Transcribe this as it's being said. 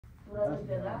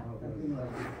আসসালামু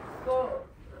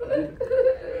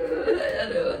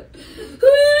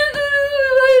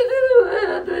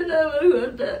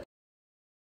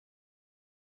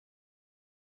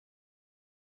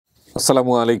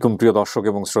আলাইকুম প্রিয় দর্শক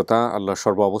এবং শ্রোতা, আল্লাহ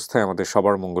সর্ব অবস্থায় আমাদের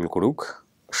সবার মঙ্গল করুক,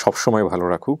 সবসময় ভালো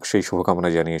রাখুক সেই শুভকামনা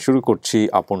জানিয়ে শুরু করছি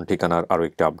আপন ঠিকানার আরও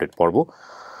একটি আপডেট পর্ব।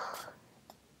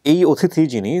 এই অতিথি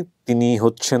যিনি, তিনি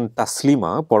হচ্ছেন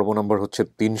তাসলিমা। পর্ব নম্বর হচ্ছে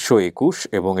 321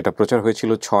 এবং এটা প্রচার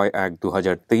হয়েছিল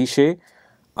 6/1/2023-এ।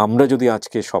 আমরা যদি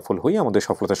আজকে সফল হই, আমাদের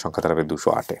সফলতার সংখ্যা দাঁড়াবে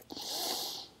 208-এ।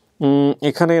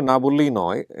 এখানে না বললেই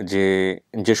নয় যে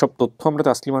যেসব তথ্য আমরা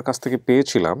তাসলিমার কাছ থেকে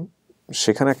পেয়েছিলাম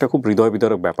সেখানে একটা খুব হৃদয়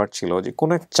বিদারক ব্যাপার ছিল যে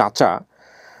কোনো এক চাচা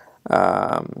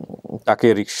তাকে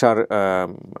রিকশার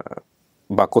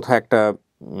বা কোথাও একটা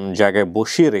জায়গায়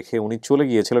বসিয়ে রেখে উনি চলে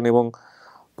গিয়েছিলেন এবং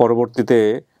পরবর্তীতে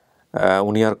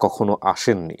উনি আর কখনো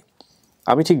আসেননি।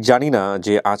 আমি ঠিক জানি না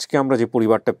যে আজকে আমরা যে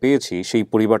পরিবারটা পেয়েছি সেই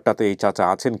পরিবারটাতে এই চাচা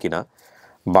আছেন কিনা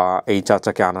বা এই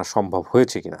চাচাকে আনা সম্ভব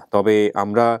হয়েছে কিনা। তবে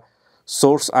আমরা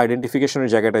সোর্স আইডেন্টিফিকেশনের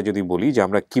জায়গাটা যদি বলি যে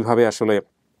আমরা কিভাবে আসলে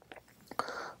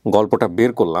গল্পটা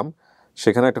বের করলাম,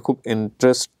 সেখানে একটা খুব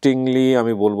ইন্টারেস্টিংলি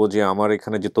আমি বলবো যে আমার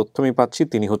এখানে যে তথ্য আমি পাচ্ছি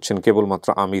তিনি হচ্ছেন কেবলমাত্র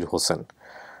আমির হোসেন।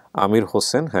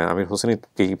 হ্যাঁ, আমির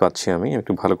হোসেনকেই পাচ্ছি। আমি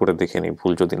একটু ভালো করে দেখে নিই,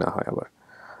 ভুল যদি না হয় আবার।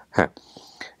 হ্যাঁ,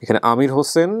 এখানে আমির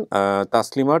হোসেন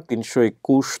তাসলিমার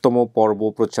 321তম পর্ব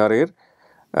প্রচারের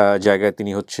জায়গায়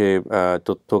তিনি হচ্ছে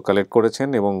তথ্য কালেক্ট করেছেন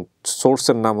এবং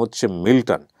সোর্সের নাম হচ্ছে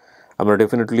মিল্টন। আমরা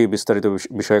ডেফিনেটলি বিস্তারিত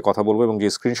বিষয়ে কথা বলবো এবং যে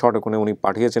স্ক্রিনশট ওখানে উনি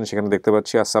পাঠিয়েছেন সেখানে দেখতে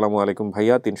পাচ্ছি, আসসালামু আলাইকুম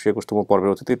ভাইয়া, 321তম পর্বের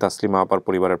অতিথি তাসলিমা আপার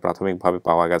পরিবারের প্রাথমিকভাবে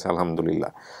পাওয়া গেছে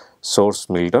আলহামদুলিল্লাহ। Source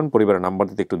Milton. পরিবারের নাম্বার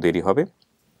দিতে একটু দেরি হবে,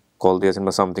 কল দিয়েছেন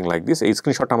বা সামথিং লাইক দিস। এই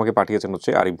স্ক্রিনশটটা আমাকে পাঠিয়েছেন হচ্ছে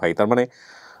আরিফ ভাই, তার মানে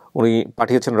উনি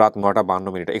পাঠিয়েছেন রাত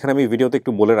 9:52। এখানে আমি ভিডিওতে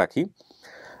একটু বলে রাখি,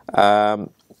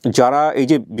 যারা এই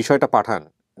যে বিষয়টা পাঠান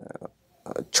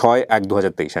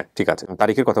 6/1/2023, হ্যাঁ ঠিক আছে,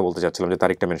 তারিখের কথা বলতে চাচ্ছিলাম যে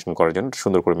তারিখটা মেনশন করার জন্য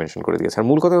সুন্দর করে মেনশন করে দিয়েছে। আর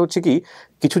মূল কথা হচ্ছে কি,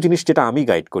 কিছু জিনিস যেটা আমি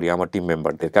গাইড করি আমার টিম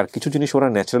মেম্বারদেরকে, আর কিছু জিনিস ওরা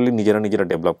ন্যাচারালি নিজেরা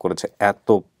ডেভেলপ করেছে এত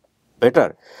বেটার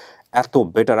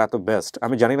এত বেস্ট।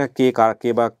 আমি জানি না কে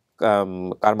বা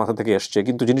কার মাথা থেকে এসছে,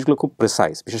 কিন্তু জিনিসগুলো খুব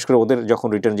প্রেসাইজ, বিশেষ করে ওদের যখন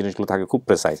রিটার্ন জিনিসগুলো থাকে খুব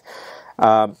প্রেসাইজ।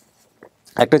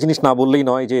 একটা জিনিস না বললেই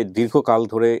নয় যে দীর্ঘকাল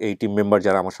ধরে এই টিম মেম্বার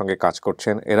যারা আমার সঙ্গে কাজ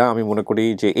করছেন, এরা আমি মনে করি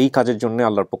যে এই কাজের জন্য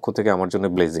আল্লাহর পক্ষ থেকে আমার জন্য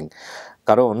ব্লেজিং।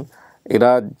 কারণ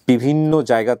এরা বিভিন্ন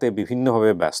জায়গাতে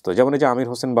বিভিন্নভাবে ব্যস্ত। যেমন এই যে আমির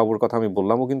হোসেন বাবুর কথা আমি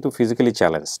বললাম, ও কিন্তু ফিজিক্যালি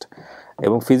চ্যালেঞ্জড,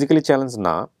 এবং ফিজিক্যালি চ্যালেঞ্জ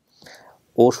না,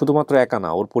 ও শুধুমাত্র একা না,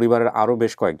 ওর পরিবারের আরও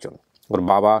বেশ কয়েকজন, ওর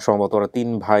বাবা সম্ভবত, ওরা তিন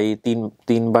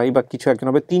ভাই বা কিছু একজন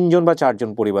হবে, 3জন বা 4জন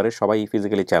পরিবারের সবাই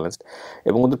ফিজিক্যালি চ্যালেঞ্জড,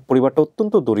 এবং ওদের পরিবারটা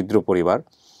অত্যন্ত দরিদ্র পরিবার।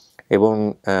 এবং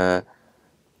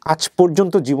আজ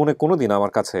পর্যন্ত জীবনে কোনো দিন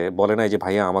আমার কাছে বলে নাই যে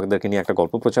ভাইয়া আমাদেরকে নিয়ে একটা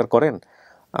গল্প প্রচার করেন,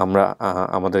 আমরা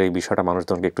আমাদের এই বিষয়টা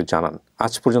মানুষজনকে একটু জানান,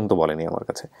 আজ পর্যন্ত বলেনি আমার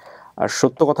কাছে। আর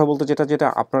সত্য কথা বলতে যেটা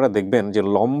আপনারা দেখবেন যে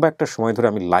লম্বা একটা সময় ধরে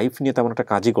আমি লাইফ নিয়ে তেমন একটা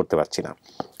কাজই করতে পারছি না,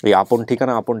 এই আপন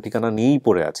ঠিকানা নিয়েই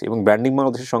পড়ে আছে, এবং ব্র্যান্ডিং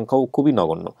বাংলাদেশের সংখ্যাও খুবই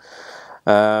নগণ্য।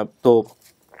 তো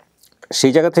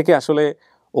সেই জায়গা থেকে আসলে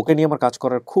ওকে নিয়ে আমার কাজ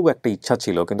করার খুব একটা ইচ্ছা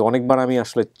ছিল, কিন্তু অনেকবার আমি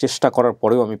আসলে চেষ্টা করার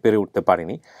পরেও আমি পেরে উঠতে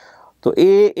পারিনি। তো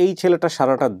এই ছেলেটা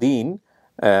সারাটা দিন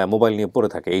মোবাইল নিয়ে পড়ে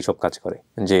থাকে, এইসব কাজ করে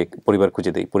যে পরিবার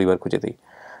খুঁজে দেই।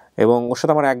 এবং ওর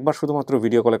সাথে আমার একবার শুধুমাত্র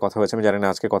ভিডিও কলে কথা হয়েছে, আমি জানি না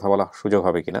আজকে কথা বলা সুযোগ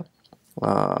হবে কিনা।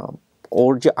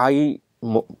 ওর যে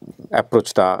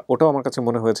অ্যাপ্রোচটা, ওটাও আমার কাছে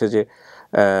মনে হয়েছে যে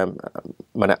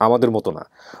মানে আমাদের মতো না।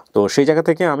 তো সেই জায়গা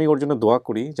থেকে আমি ওর জন্য দোয়া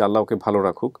করি যে আল্লাহ ওকে ভালো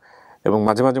রাখুক, এবং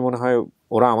মাঝে মাঝে মনে হয়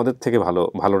ওরা আমাদের থেকে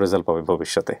ভালো রেজাল্ট পাবে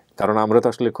ভবিষ্যতে। কারণ আমরা তো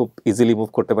আসলে খুব ইজিলি মুভ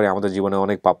করতে পারি, আমাদের জীবনে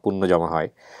অনেক পাপ পুণ্য জমা হয়,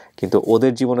 কিন্তু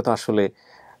ওদের জীবনে তো আসলে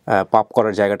পাপ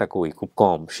করার জায়গাটা খুব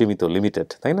কম, সীমিত, লিমিটেড,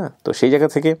 তাই না? তো সেই জায়গা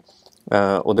থেকে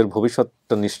ওদের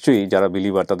ভবিষ্যৎটা নিশ্চয়ই যারা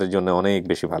বিলিভার তাদের জন্য অনেক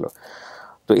বেশি ভালো।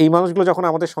 তো এই মানুষগুলো যখন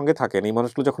আমাদের সঙ্গে থাকেন, এই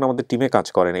মানুষগুলো যখন আমাদের টিমে কাজ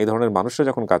করেন, এই ধরনের মানুষরা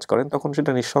যখন কাজ করেন, তখন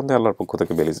সেটা নিঃসন্দেহে আল্লাহর পক্ষ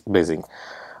থেকে ব্লেজিং।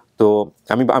 তো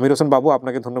আমি আমির হোসেন বাবু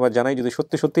আপনাকে ধন্যবাদ জানাই। যদি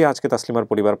সত্যি আজকে তাসলিমার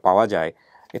পরিবার পাওয়া যায়,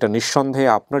 এটা নিঃসন্দেহে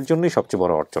আপনার জন্যই সবচেয়ে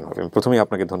বড় অর্জন হবে। আমি প্রথমেই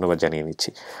আপনাকে ধন্যবাদ জানিয়ে নিচ্ছি।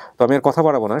 তো আমি আর কথা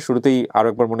বাড়াবো না, শুরুতেই আরও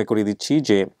একবার মনে করিয়ে দিচ্ছি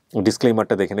যে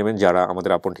ডিসক্লেইমারটা দেখে নেবেন যারা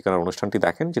আমাদের আপন ঠিকানার অনুষ্ঠানটি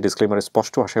দেখেন, যে ডিসক্লেইমারে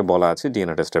স্পষ্ট ভাষায় বলা আছে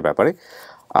ডিএনএ টেস্টের ব্যাপারে।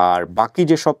 আর বাকি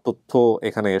যেসব তথ্য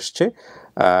এখানে এসছে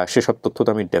সেসব তথ্য তো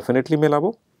আমি ডেফিনেটলি মেলাবো।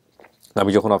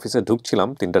 আমি যখন অফিসে ঢুকছিলাম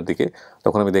 3টার দিকে,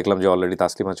 তখন আমি দেখলাম যে অলরেডি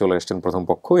তাসলিমা চলে এসেছেন প্রথম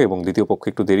পক্ষ, এবং দ্বিতীয় পক্ষ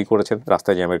একটু দেরি করেছেন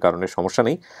রাস্তায় জ্যামের কারণে। সমস্যা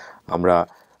নেই, আমরা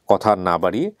কথা না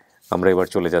বাড়িয়ে আমরা এবার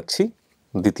চলে যাচ্ছি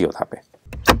দ্বিতীয় ধাপে।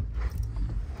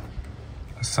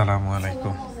 আসসালামু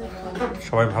আলাইকুম,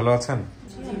 সবাই ভালো আছেন?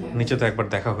 নিচে তো একবার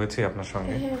দেখা হয়েছে আপনার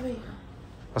সঙ্গে।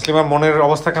 তাসলিমা, মনের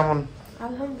অবস্থা কেমন?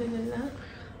 আলহামদুলিল্লাহ।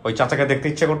 ওই চাচাকে দেখতে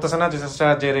ইচ্ছে করতেছে না যে চাচা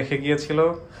যে রেখে গিয়েছিল?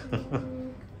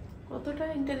 কতটা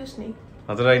ইন্টারেস্ট নেই।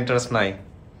 নতুনরা ইন্টারেস্ট নাই?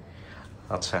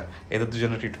 আচ্ছা, এদের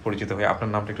দুজনের একটু পরিচিত হয়ে আপনার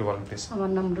নামটা একটু বলেন প্লিজ।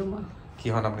 আমার নাম রুমা। কি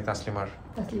হন আপনি? তাসলিমার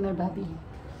ভাবি।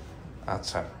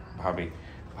 আচ্ছা, ভাবি।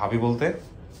 ভাবি বলতে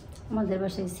আমাদের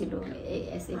বাসায় ছিল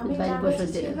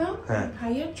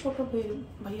ভাইয়ের ছোট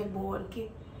ভাইয়ের বউ আর কি।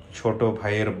 ছোট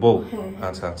ভাইয়ের বউ।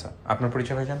 আচ্ছা আচ্ছা, আপনার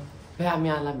পরিচয় ভাইজান? ভাই আমি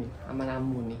আলামিন, আমার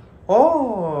আম্মু নেই। ও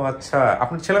আচ্ছা,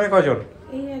 আপনার ছেলে মেয়ে কয়জন?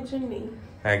 এই একজন নেই।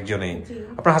 একজনেই।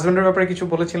 আপনার হাজবেন্ডের ব্যাপারে কিছু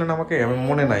বলেছিলেন আমাকে? আমি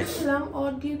মনে নাই। বলছিলাম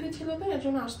ওর ডিউটি ছিল তো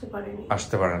এজন্য আসতে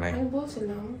পারে নাই। আমি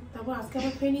বলছিলাম তারপর আজকে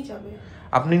আবার ফেনি যাবে।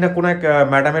 আপনি না কোন এক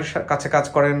ম্যাডামের কাছে কাজ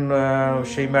করেন,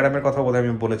 সেই ম্যাডামের কথা বোধহয়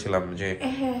আমি বলেছিলাম যে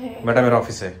ম্যাডামের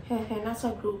অফিসে। হ্যাঁ হ্যাঁ, নাসা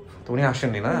গ্রুপ। তো উনি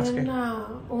আসেননি না আজকে? না,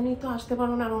 উনি তো আসতে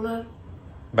পারবেন না, ওনার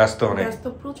ব্যস্ত অনেক,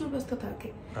 প্রচুর ব্যস্ত থাকে।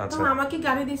 আচ্ছা, তো আমাকে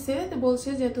গাড়ি দিছে, তো বলছে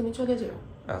যে তুমি চলে যাও।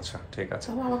 আচ্ছা ঠিক আছে।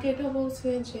 তো আমাকে এটা বলছে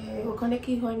যে ওখানে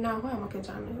কি হয় না হয় আমাকে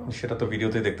জানাও। সেটা তো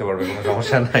ভিডিওতে দেখতে পারবে, কোনো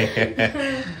সমস্যা নাই।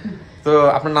 তো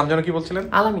আপনার নাম যেন কি বলছিলেন?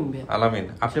 আলামিন ভাই। আলামিন।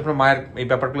 আপনি আপনার মায়ের এই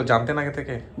ব্যাপারগুলো জানতেন আগে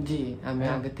থেকে? জি, আমি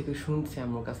আগে থেকে শুনছি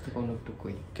আমার কাছ থেকে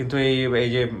অনেকটুকুই। কিন্তু এই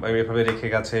যে এইভাবে রেখে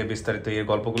গেছে বিস্তারিত এই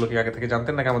গল্পগুলো কি আগে থেকে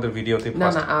জানতেন নাকি আমাদের ভিডিওতে? না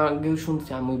না, আগেও শুনছি,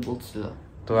 আমি বলছিল।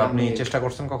 তো আপনি চেষ্টা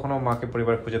করছেন কখনো মাকে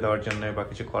পরিবার খুঁজে দেওয়ার জন্য বা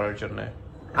কিছু করার জন্য?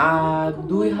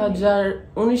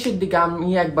 2019-এর দিকে আমি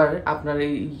একবার আপনার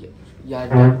এই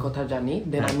ইয়ার কথা জানি,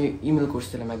 দেন আমি ইমেল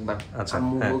করছিলাম একবার।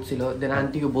 আম্মু বলছিল, দেন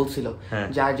আন্টিও বলছিল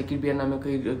যে আজকির বিয়ার নামে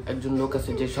একজন লোক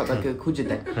আছে যে সবাইকে খুঁজে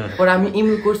দেয়। পরে আমি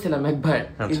ইমেল করছিলাম একবার,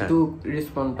 কিন্তু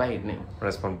রেসপন্স পাইনি।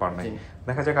 রেসপন্স পান নাই।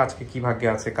 দেখা যাক আজকে কি ভাগ্যে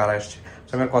আছে, কারা আসছে।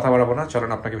 আমি আর কথা বাড়াবো না,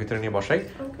 চলেন আপনাকে ভিতরে নিয়ে বসাই,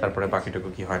 তারপরে বাকিটুকু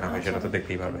কি হয় না হয় সেটা তো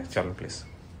দেখতেই পারবে। চলুন প্লিজ।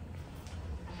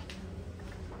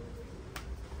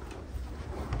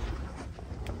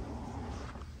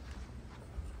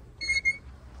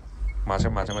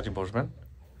 মাঝামাঝি বসবেন।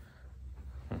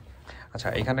 আচ্ছা,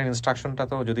 এখানের ইনস্ট্রাকশনটা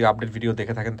তো যদি আপডেট ভিডিও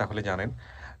দেখে থাকেন তাহলে জানেন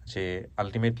যে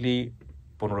আলটিমেটলি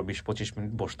 15-20-25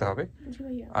 মিনিট বসতে হবে।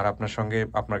 আর আপনার সঙ্গে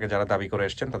আপনাকে যারা দাবি করে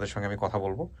এসেছেন তাদের সঙ্গে আমি কথা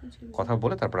বলবো, কথা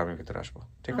বলে তারপর আমি ভিতরে আসবো।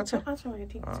 ঠিক আছে?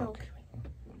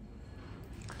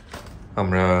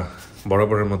 আমরা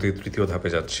বরাবরের মতোই তৃতীয় ধাপে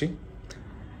যাচ্ছি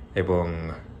এবং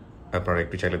আপনারা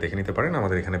একটু চাইলে দেখে নিতে পারেন।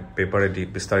 আমাদের এখানে পেপারে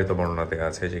বিস্তারিত বর্ণনা দেওয়া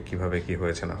আছে যে কিভাবে কি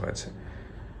হয়েছে না হয়েছে।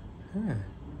 হ্যাঁ,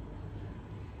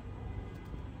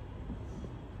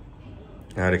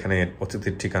 আর এখানে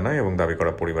অতিথির ঠিকানা এবং দাবি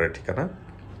করা পরিবারের ঠিকানা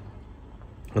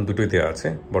দুটোই দেওয়া আছে।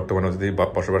 বর্তমানে অতিথি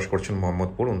বসবাস করছেন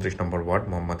মোহাম্মদপুর 29 নম্বর word,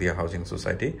 Mohammadia housing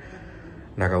society,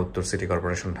 Dhaka উত্তর সিটি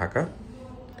কর্পোরেশন, ঢাকা।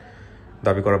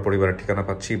 দাবি করা পরিবারের ঠিকানা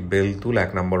পাচ্ছি বেলতুল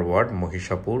 1 নম্বর ওয়ার্ড,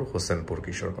 মহিষাপুর, হোসেনপুর,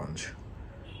 কিশোরগঞ্জ।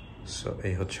 সো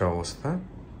এই হচ্ছে অবস্থা।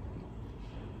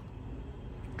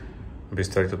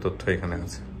 বিস্তারিত তথ্য এখানে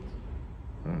আছে।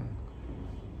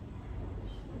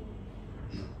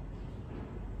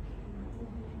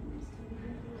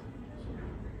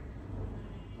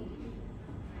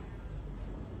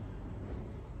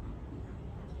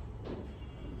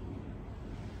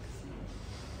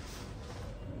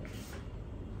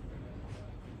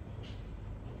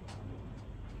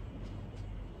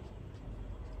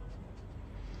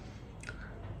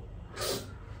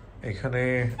 এখানে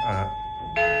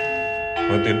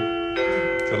দিন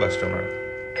চলে আসছে ওনারা।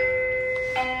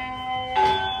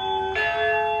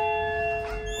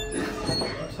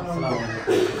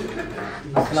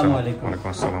 আসসালামু আলাইকুম। ওয়ালাইকুম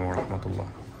আসসালাম ওয়া রাহমাতুল্লাহ।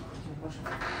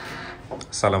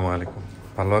 আসসালামু আলাইকুম।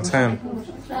 ভালো আছেন?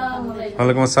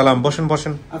 ওয়ালাইকুম আসসালাম। বসেন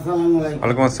বসেন।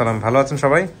 ওয়ালাইকুম আসসালাম। ভালো আছেন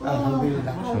সবাই?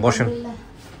 বসেন।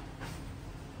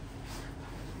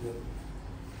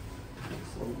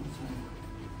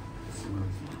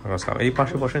 এই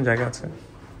পাশে বসেন, জায়গা আছে।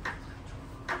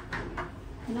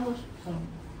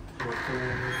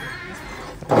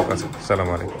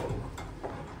 আসসালামু আলাইকুম।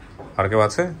 আর কেউ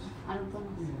আছে?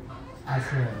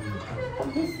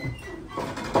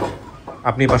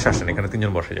 আপনি পাশে আসেন, এখানে 3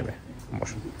 জন বসে যাবে।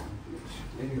 বসুন।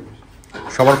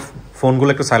 সবার ফোনগুলো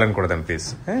একটু সাইলেন্ট করে দেন প্লিজ।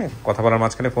 হ্যাঁ, কথা বলার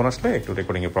মাঝখানে ফোন আসলে একটু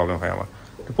রেকর্ডিং এর প্রবলেম হয় আমার।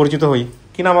 একটু পরিচিত হই।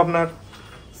 কি নাম আপনার?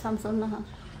 শামসুন নাহার।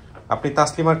 আপনি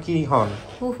তাসলিমার কি হন?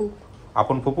 ফুফু।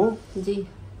 আপন ফুপু? জি।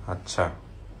 আচ্ছা,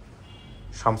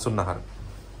 শামসুন নাহার।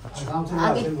 আচ্ছা,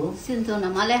 আগে চিনতো না,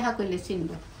 মালেহা কইলে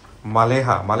চিনবো।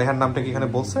 মালেহা? মালেহার নামটা কি এখানে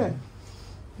বলছে?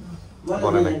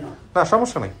 বলে নাই। না,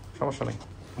 সমস্যা নাই, সমস্যা নাই,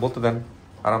 বলতে দেন,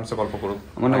 আরামসে গল্প করুন।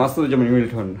 আমার নাম আসাদুজ্জামান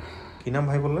মিল্টন। কি নাম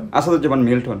ভাই বললেন? আসাদুজ্জামান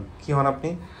মিল্টন। কি হন আপনি?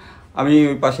 আমি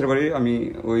ওই পাশের বাড়ি, আমি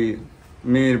ওই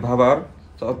মেয়ের বাবার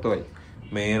চাচাতো ভাই।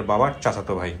 মেয়ের বাবার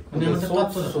চাচাতো ভাই,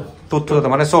 তথ্যদাতা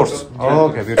মানে সোর্স।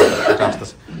 ওকে, বিউটিফুল।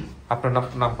 আপনার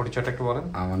নাম পরিচয়টা একটু বলেন।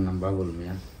 আমার নাম বাবুল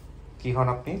মিয়া। কি হন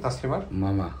আপনি তাসলিমার?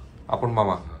 মামা। আপন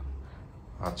মামা।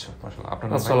 আচ্ছা মাশাআল্লাহ। আপনার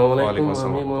নাম? আসসালামু আলাইকুম, ওয়ালাইকুম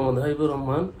আসসালাম। আমি মোহাম্মদ হাবিবুর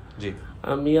রহমান। জি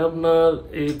আমি আপনার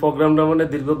এই প্রোগ্রামটা মানে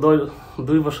দীর্ঘ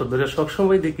 2 বছর ধরে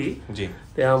সবসময় দেখি। জি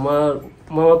তে আমার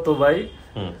মামাতো ভাই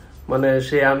মানে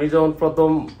সে আমি যখন প্রথম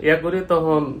করি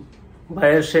তখন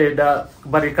ভাইয়ের সেটা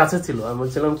বাড়ির কাছে ছিল, আমি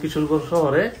ছিলাম কিশোরগঞ্জ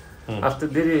শহরে, আসতে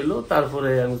দেরি হলো,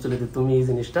 তারপরে আমি চলে দিই তুমি এই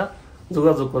জিনিসটা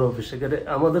যোগাযোগ করো অফিসে গেলে।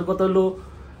 আমাদের কথা হলো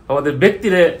আমাদের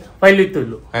ব্যক্তিরে পাইলেই তো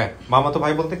হইলো। হ্যাঁ, মামাতো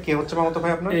ভাই বলতে কে হচ্ছে মামাতো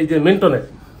ভাই আপনার? এই যে মিল্টনে।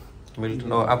 মিল্টন,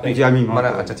 আপনি? জি, আমি মানে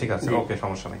আচ্ছা ঠিক আছে, ওকে,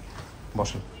 সমস্যা নেই,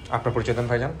 বসেন। আপনার পরিচয় দেন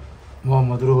ভাইজান।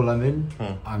 মোহাম্মদ রুহুল আমিন,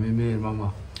 আমি মেয়ের মামা।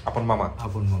 আপন মামা?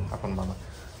 আপন মামা। আপন মামা।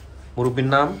 মুরব্বীর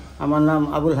নাম? আমার নাম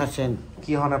আবুল হাসেন।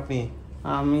 কি হন আপনি?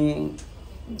 আমি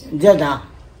জেঠা।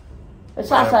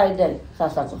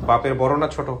 বাপের বড় না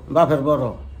ছোট? বাপের বড়।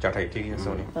 চাটাই, ঠিক আছে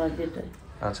উনি।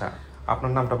 আচ্ছা,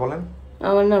 আপনার নামটা বলেন।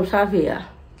 আমার নাম সাফিয়া।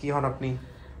 কি হন আপনি?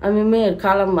 আমি মেয়ের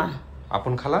খালাম্মা।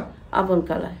 আপন খালা? আপন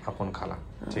খালা। আপন খালা,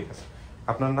 ঠিক আছে।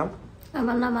 আপনার নাম?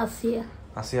 আমার নাম আসিয়া।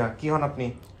 আসিয়া। কি হন আপনি?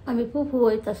 আমি ফুফু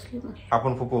ওই তাসলিমা।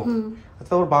 আপন ফুপু?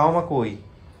 আচ্ছা, ওর বাবা মা কই?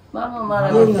 মামা মারা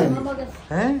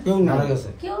হ্যাঁ, কেউ মারা গেছে।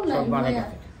 কেউ নাই মায়া।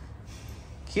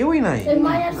 কেউই নাই? এই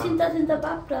মায়ার চিন্তা চিন্তা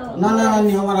বাপটা। না না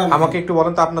না, আমাকে একটু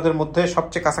বলেন তো, আপনাদের মধ্যে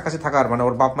সবচেয়ে কাছাকাছি থাকার, মানে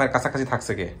ওর বাপ মায়ের কাছাকাছি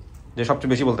থাকছে কে, যে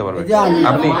সবচেয়ে বেশি বলতে পারবে?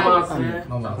 আপনি?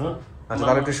 আচ্ছা,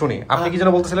 তাহলে একটু শুনি। আপনি কি যেন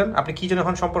বলতেছিলেন? আপনি কি যেন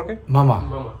এখন সম্পর্কে? মামা।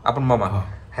 আপন মামা।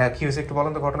 হ্যাঁ, কি হয়েছে একটু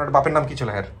বলেন তো ঘটনাটা। বাপের নাম কি ছিল?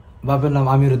 হ্যাঁ, বাপের নাম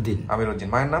আমির উদ্দিন। আমির উদ্দিন।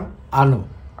 মায়ের নাম? আনু।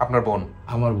 আপনার বোন?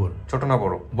 আমার বোন। ছোট না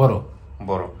বড়? বড়।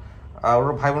 বড়। আর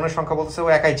ওর ভাই বোনের সংখ্যা বলতেছে ও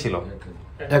একাই ছিল?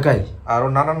 একাই। আর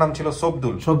ওর নানার নাম ছিল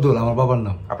সবদুল? সবদুল আমার বাবার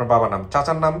নাম। আপনার বাবার নাম?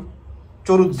 চাচার নাম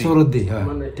চরুদ্দি? সরুদ্দি, হ্যাঁ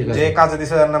ঠিক আছে। যে কাজে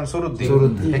দিছে তার নাম চরুদ্দি?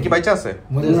 চরুদ্দি। এ কি বাইচা আছে?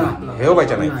 হেও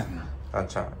বাইচা নাই?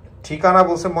 আচ্ছা, ঠিকানা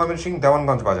বলছে ময়মনসিংহ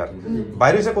দেওয়ানগঞ্জ বাজার।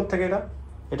 বাইরে হয়েছে কোথেকে এটা?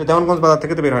 এটা দেওয়ানগঞ্জ বাজার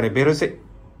থেকে তো বের হয়নি, বের হয়েছে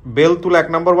বেলতুলা 1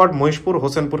 নম্বর ওয়ার্ড, মহিষপুর,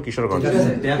 হোসেনপুর, কিশোরগঞ্জ।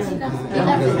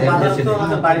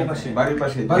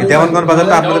 দেওয়ানগঞ্জ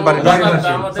বাজারটা আপনাদের বাড়ি?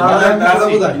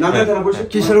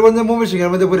 কিশোরগঞ্জের ময়মনসিংহ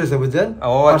এর মধ্যে পড়েছে, বুঝছেন?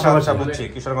 ও আচ্ছা আচ্ছা, বুঝছি।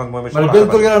 কিশোরগঞ্জ ময়মনসিংহ,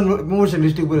 ময়মনসিংহ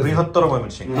ডিস্ট্রিক্ট পড়েছে, বৃহত্তর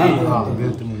ময়মনসিংহ।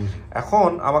 এখন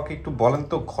আমাকে একটু বলেন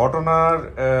তো ঘটনার,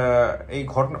 এই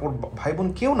ঘটনা, ওর ভাই বোন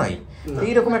কেউ নাই,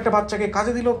 এইরকম একটা বাচ্চাকে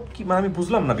কাজে দিল কি, মানে আমি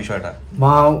বুঝলাম না বিষয়টা।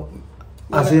 মা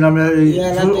আসেন, আমরা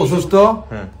অসুস্থ,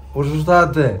 অসুস্থ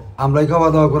আছে, আমরাই খাওয়া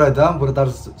দাওয়া করাইতাম, পরে তার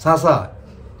চাচা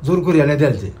জোর করে এনে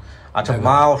দিয়েছে। আচ্ছা,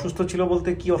 মা অসুস্থ ছিল বলতে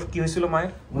কি কি হয়েছিল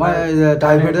মায়ের? মায়ের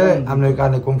টাইফয়েডে আপনার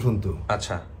কানে কম শুনতো।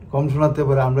 আচ্ছা, কম শোনাতে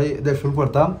পরে আমরাই শুরু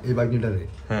করতাম এই বাগনিটারে।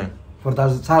 হ্যাঁ, পরে তার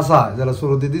চাচা যারা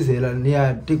সরদি দিছে এরা নিয়ে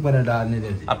ঠিক মানে নিয়ে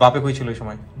দিয়েছে। আর বাপে কই ছিল এই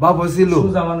সময়? বাপ হয়েছিল,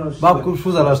 বাপ খুব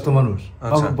সোজা রাস্ত মানুষ,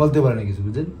 বাপ বলতে পারে না কিছু,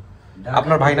 বুঝলেন?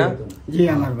 আপনার ভাই না? জি,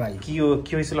 আমার ভাই।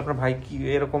 কি হয়েছিল আপনার ভাই? কি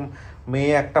এরকম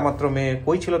মেয়ে, একটা মাত্র মেয়ে,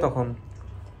 কই ছিল তখন?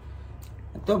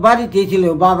 তো বাড়িতে ছিল,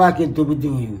 বাবা কিন্তু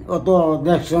বুদ্ধিহীন, অত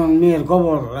দেখছেন মেয়ের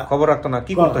খবর রাখতো না?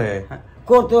 কি করতে হয়?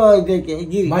 করতে হয় দেখে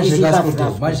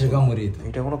মাইসের কাম করি।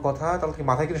 এটা কোনো কথা? তাহলে কি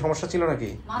মাথায় কিছু সমস্যা ছিল নাকি?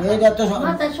 এটা তো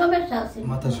মাথায় সমস্যা আছে।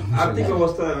 আর্থিক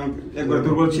অবস্থা একবার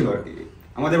দুর্বল ছিল আর কি।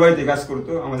 আমাদের বাড়িতে কাজ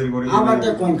করতো, আমাদের ঘরে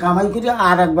আমাদের কোন কামাই করে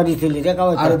আর একবারই ছেলেটা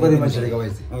খাওয়াইছে, আরেকবারই মানুষের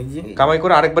খাওয়াইছে, কামাই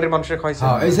করে আরেকবারের মানুষের খাওয়াইছে?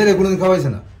 হ্যাঁ, এই ছেলে কোনোদিন খাওয়াইছে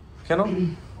না। কেন?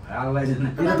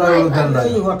 এটা তার উদ্ধার নাই,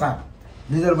 হঠাৎ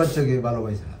নিজের বাচ্চাকে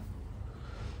ভালোবাসে না,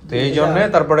 তো এই জন্য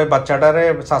তারপরে বাচ্চাটারে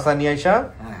চাচা নিয়ে আইসা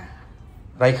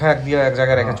রাইখা এক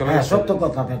জায়গায় রেখে চলে গেছে। সত্য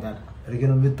কথা দাদা, এটা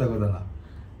কিন্তু মিথ্যা কথা না।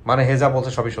 মানে হেজা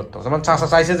বলছে সবই সত্য, যেমন চাচা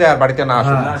চাইছে যে আর বাড়িতে না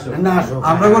আসুক। না আসো,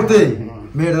 আমরা করতে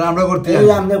মেয়েরা আমরা করতে, এই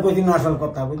আমরা কইছি না আসল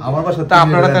কথা। আমার বাসা তা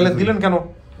আপনারা তাহলে দিলেন কেন?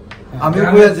 আমি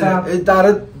কইছি এই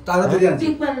তারে ধরে আনছি।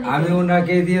 আমি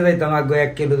ওনাকে দিয়ে যাইতাম আগে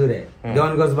 1 কিলো দূরে,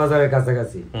 দেওয়ানগঞ্জ বাজারের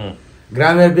কাছাকাছি।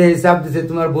 গ্রামের বে হিসাব দিছে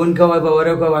তোমার বোন খাওয়াইবা,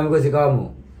 ওরে খাওয়াবো। আমি কইছি খাওয়ামু।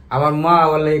 আমার মা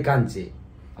ওলাই কাঁদছে,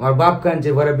 আমার বাপ কাঁদছে,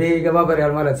 পরে বেয়ে বাবার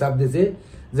আর মারা চাপ দিছে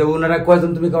যে ওনারা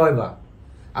কয়জন তুমি খাওয়াইবা,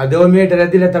 আর দেও মেয়েটারে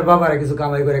দিলে তার বাবারা কিছু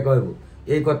কামাই করে খাওয়াইবো,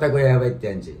 এই কথা কয়ে বাইতে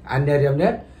আনছে। আন্যারি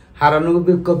আপনার হারানো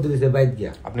বিক্ষোভ দিতেছে বাইত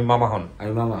গিয়া। আপনি মামা হন?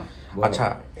 আমি মামা। আচ্ছা,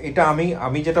 এটা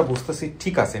আমি যেটা বুঝতেছি,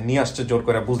 ঠিক আছে, নিয়ে আসছে জোর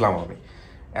করে, বুঝলাম আমি।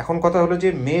 এখন কথা হলো যে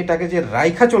মেয়েটাকে যে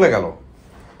রাইখা চলে গেল,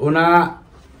 ওনা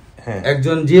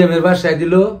একজন জিএম এর বাসায়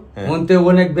দিল, মনতে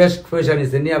অনেক বেশ পয়সা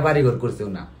নিছে, নিয়ে বাড়িঘর করছে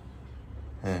ওনা।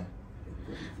 হ্যাঁ,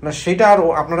 না সেটা আর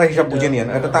আপনারা হিসাব বুঝে নিয়েন,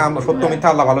 এটা তো সত্য মিথ্যা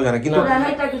আল্লাহ ভালো জানে। কিন্তু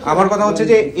আমার কথা হচ্ছে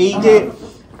যে এই যে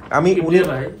আমি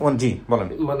জি বলেন,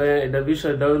 মানে এটা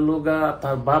বিষয়টা হলো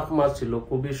তার বাপ মা ছিল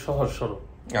খুবই সহজ সরল।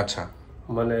 আচ্ছা,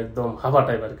 মানে একদম হাবা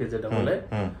টাইপ আর কি, যেটা বলে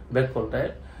ব্যাককল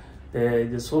টাইপ।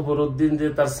 যে সফরউদ্দিন যে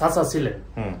তার চাচা ছিলেন,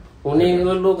 উনি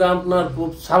লোক আপনার খুব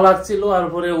চালাক ছিল। আর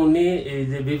পরে উনি এই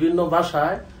যে বিভিন্ন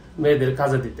বাসায় মেয়েদের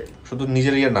কাজে দিতেন, শুধু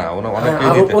নিজের ইয়ে না,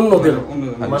 অন্যদের,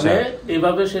 মানে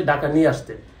এইভাবে সে ঢাকা নিয়ে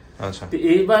আসতেন।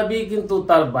 এইভাবেই কিন্তু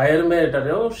তার ভাইয়ের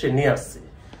মেয়েটারেও সে নিয়ে আসছে।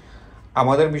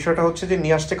 আমাদের বিষয়টা হচ্ছে যে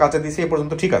নিয়ে আসছে কাছে দিছে এ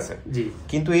পর্যন্ত ঠিক আছে,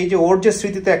 কিন্তু এই যে ওর যে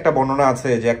স্মৃতিতে একটা বর্ণনা আছে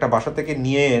যে একটা বাসা থেকে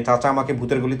নিয়ে চাচা আমাকে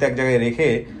ভূতের গলিতে এক জায়গায় রেখে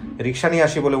রিক্সা নিয়ে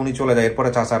আসি বলে উনি চলে যায়, এরপরে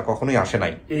চাচা আর কখনোই আসে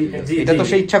নাই, এটা তো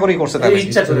সে ইচ্ছা করেই করছে, তাই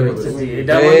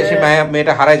সে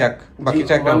মেয়েটা হারাই যাক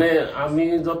বাকিটা একটা মানে আমি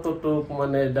যতটুক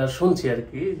মানে এটা শুনছি আর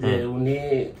কি যে উনি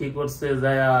কি করছে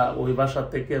যায় ওই বাসা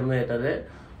থেকে মেয়েটারে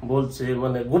বলছে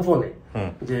মানে গোপনে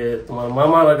যে তোমার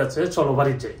মামার কাছে চলো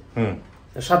বাড়ি যাই,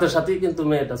 সাথে সাথেই কিন্তু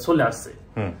মেয়েটা চলে আসছে।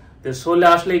 চলে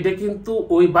আসলে এটা কিন্তু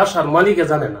ওই বাসার মালিকে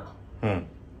জানে না,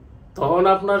 তখন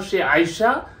আপনার সে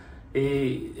আয়সা এই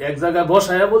এক জায়গায়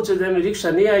বসায় বলছে যে আমি রিক্সা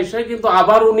নিয়ে আইসা, কিন্তু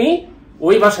আবার উনি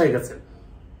ওই বাসায় গেছেন।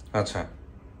 আচ্ছা,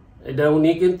 এটা উনি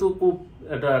কিন্তু খুব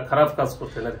একটা খারাপ কাজ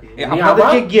করতেন আর কি।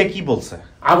 আপনাদেরকে গিয়ে কি বলছে?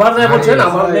 আবার যায় বলছেন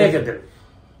আমার মেয়েকে দেন,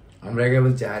 আমরা আগে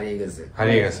বলছি হারিয়ে গেছে,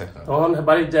 হারিয়ে গেছে। তখন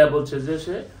বাড়ির যায় বলছে যে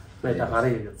সে মেয়েটা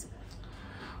হারিয়ে গেছে।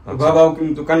 বাবাও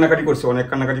কিন্তু কান্নাকাটি করছে, অনেক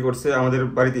কান্নাকাটি করছে। আমাদের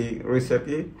বাড়িতেই রয়েছে আর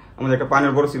কি, আমাদের একটা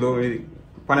পানের বড় ছিল, ওই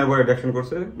পানের বড় অ্যাডাকশন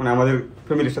করছে, মানে আমাদের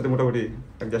ফ্যামিলির সাথে মোটামুটি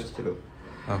অ্যাডজাস্ট ছিল।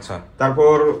 আচ্ছা,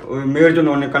 তারপর ওই মেয়ের জন্য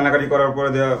অনেক কান্নাকাটি করার পরে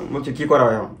বলছি কি করা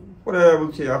হয়, পরে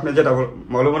বলছি আপনি যেটা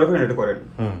ভালো মনে করেন এটা করেন।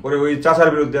 পরে ওই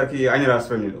চাচার বিরুদ্ধে আর কি আইনের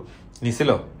আশ্রয়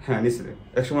নিছিল। হ্যাঁ, নিছিল,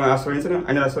 একসময় আশ্রয় নিয়েছে না,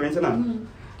 আইনের আশ্রয় নিয়েছে না।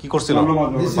 কি করছিল?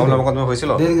 মামলা মোকদ্দমা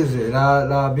হয়েছিল,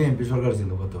 বিএনপি সরকার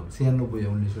ছিল কত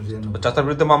 1996 চাচার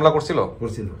বিরুদ্ধে মামলা করছিল।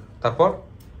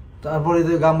 তারপর এই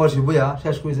যে গ্রামবাসী বইয়া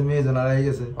শেষ করেছে, মেয়ে জন হারিয়ে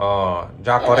গেছে।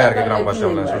 যা করে আর কি গ্রামবাসী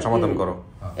সমাধান করো,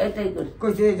 এটাই করি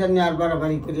কইছে জানি আর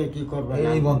বাড়াবাড়ি করে কি করবে,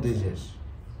 এই বন্ধই শেষ।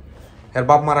 এর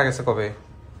বাপ মারা গেছে কবে?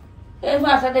 এই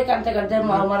বাসাতে কানতে কানতে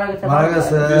মারা গেছে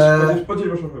 25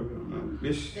 বছর হবে,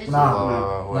 20 না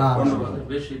না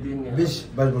বেশি দিন,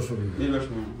 20-22 বছর।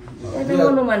 এটা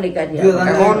অনুমানিক আর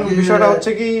এখন বিষয়টা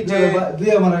হচ্ছে কি যে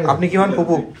আপনি কি হন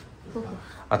ফুপু?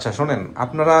 আচ্ছা শোনেন,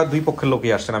 আপনারা দুই পক্ষের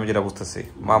লোকই আসছেন, আমি যেটা বুঝতেছি,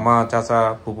 মামা চাচা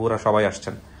ফুপুরা সবাই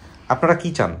আসছেন। আপনারা কি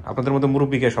চান? আপনাদের মধ্যে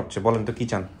মুরব্বীকে সবচেয়ে বলেন তো কি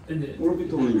চান?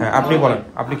 হ্যাঁ, আপনি বলেন,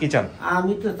 আপনি কি চান?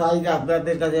 আমি তো চাই যে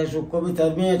আপনাদের কাছে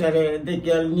কবিতার মেয়েটারে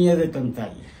দেখে নিয়ে যেতাম,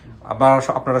 চাই। আবার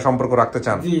আপনারা সম্পর্ক রাখতে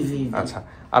চান? আচ্ছা,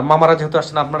 আর মামারা যেহেতু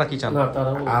আসছেন আপনারা কি চান?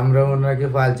 আমরা ওনাকে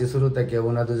পালছি শুরু থেকে,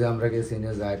 ওনা তো যে আমরা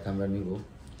সিনে যাই আমরা নিব।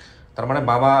 তার মানে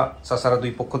বাবা চাচারা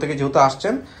দুই পক্ষ থেকে যেহেতু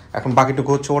আসছেন, এখন বাকিটুকু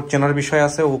হচ্ছে ওর চেনার বিষয়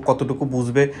আছে, ও কতটুকু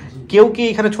বুঝবে। কেউ কি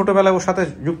এখানে ছোটবেলায় ওর সাথে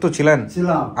যুক্ত ছিলেন?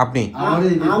 আপনি?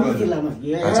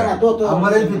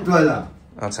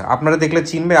 আচ্ছা, আপনারা দেখলে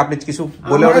চিনবে, আপনি কিছু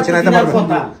বলে ওরা চেনাইতে পারবেন?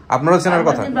 আপনারও চেনার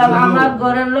কথা। আমার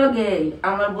ঘরের লগে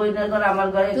আমার বইনের ঘর, আমার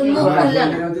ঘরে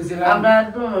আমরা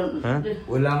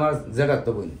ওইলা আমার জায়গা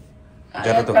তো বই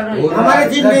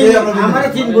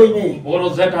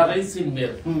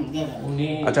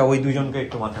আচ্ছা, ওই দুইজনকে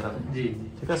একটু মাথায় রাখেন,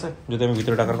 ঠিক আছে? যদি আমি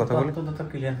ভিতরে টাকার কথা বলি,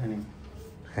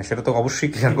 হ্যাঁ সেটা তো অবশ্যই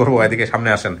ক্লিয়ার করবো। এদিকে সামনে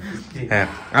আসেন। হ্যাঁ,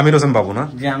 আমির হোসেন বাবু না?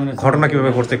 ঘটনা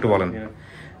কিভাবে ঘটছে একটু বলেন।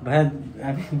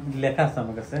 লেখা আছে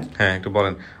আমার কাছে, হ্যাঁ একটু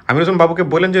বলেন। আমির হোসেন বাবুকে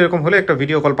বলেন যে এরকম হলে একটা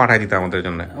ভিডিও কল পাঠাই দিতে আমাদের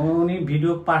জন্য। উনি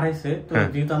ভিডিও পাঠাইছে, তো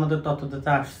যেহেতু আমাদের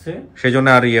তথ্যটা আসছে সেই জন্য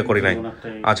আর ইয়ে করি নাই।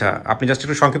 আচ্ছা, আপনি জাস্ট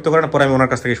একটু সংক্ষিপ্ত করেন, পরে আমি ওনার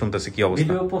কাছ থেকে শুনতেছি কি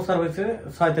অবস্থা। ভিডিও প্রচার হয়েছে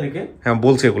 6 তারিখে। হ্যাঁ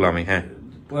বলছি এগুলো আমি, হ্যাঁ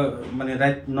মানে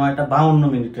রাত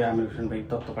 9:52 আমির হোসেন ভাই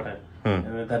তথ্য পাঠায়,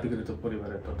 দাবিকৃত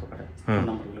পরিবারের তথ্য পাঠায়,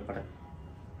 নম্বরগুলো পাঠায়।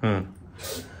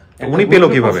 উনি পেলো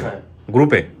কিভাবে?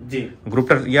 গ্রুপে? জি,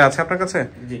 গ্রুপটার ইয়ে আছে আপনার কাছে?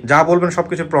 যা বলবেন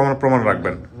সবকিছু প্রমাণ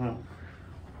রাখবেন।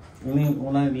 উনি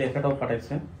ওনার লেখাটাও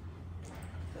পাঠাইছে,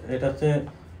 এটা হচ্ছে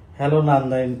হ্যালো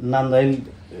নান্দাইল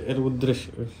এর উদ্দেশ্য,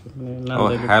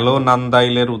 হ্যালো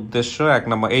নান্দাইলের উদ্দেশ্য 1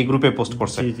 নম্বর এই গ্রুপে পোস্ট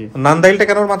করছে। নান্দাইলটা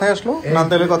কেন মাথায় আসলো?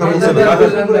 নান্দাইলের কথা বলছেন?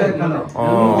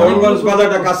 দেওয়ানগঞ্জ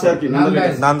বাজারটা কাছে আর কি,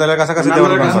 নান্দাইলের কাছাকাছি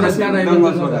দেওয়ানগঞ্জ।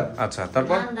 আচ্ছা,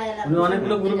 তারপর উনি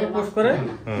অনেকগুলো গ্রুপে পোস্ট করে,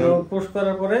 তো পোস্ট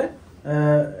করার পরে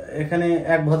এখানে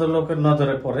এক ভদ্রলোকের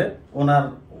নজরে পড়ে, ওনার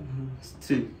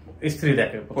স্ত্রী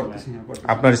দেখে।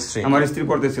 আপনার স্ত্রী? আমার স্ত্রী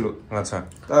পড়তেছিল। আচ্ছা,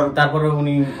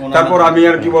 তারপর আমি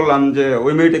আর কি বললাম যে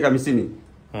ওই মেয়েটাকে আমি চিনি।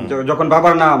 যখন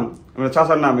বাবার নাম,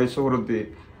 চাচার নাম এই সোহরুদ্দি,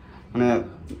 মানে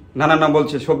নানার নাম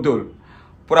বলছে শব্দুল,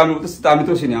 পরে আমি বলতেছি আমি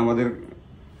তো চিনি, আমাদের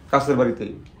কাছের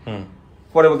বাড়িতেই।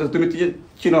 পরে বলতেছে তুমি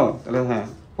চিনো? তাহলে হ্যাঁ।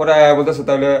 পরে বলতেছে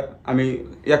তাহলে আমি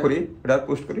ইয়া করি, এটা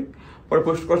পোস্ট করি। পরে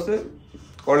পোস্ট করছে,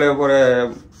 করলে পরে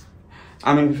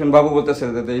আমির হোসেন বাবু বলতেছে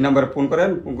এই নাম্বারে ফোন করেন,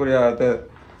 ফোন করিয়া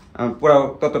পুরো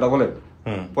তথ্যটা বলে।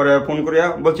 পরে ফোন করিয়া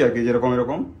বলছি আর কি যেরকম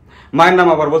এরকম। মায়ের নাম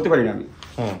আবার বলতে পারি না আমি।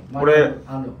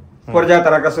 পরে যা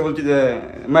তার কাছে বলছি যে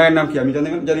মায়ের নাম কি আমি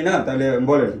জানি না, তাহলে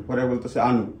বলেন। পরে বলতেছে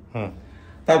আনু।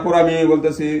 তারপর আমি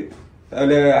বলতেছি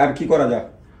তাহলে আর কি করা যায়।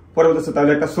 পরে বলতেছে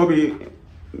তাহলে একটা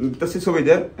ছবি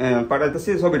দিয়ে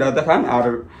পাঠাইতেছি, ছবিটা দেখান। আর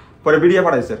পরে ভিডিও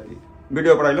পাঠাইছে আর কি,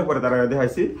 ভিডিও পাঠাইলো। পরে তারা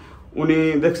দেখাইছি, উনি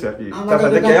দেখছে আর কি আমাদের চাচা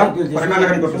দেখে এখানে পরে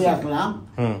কান্নাকাটি করতেছে আসলাম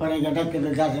পরে গেটা কেটে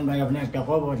যাচ্ছেন ভাই আপনি একটা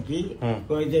খবর কি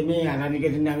কই যে মেয়ে আগামী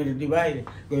কেদিন আমি দিদি ভাই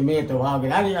কই মেয়ে তো ভাও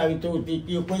গেল আরে আমি তো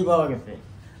কি কই পাওয়া গেছে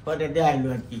পরে দেখাইলো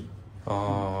আর কি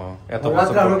এত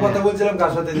রাত্রে আমরা কথা বলছিলাম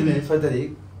কার সাথে দিনে 6 তারিখ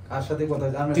কার সাথে কথা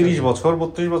 30 বছর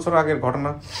 32 বছর আগের ঘটনা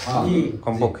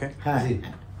কমপক্ষে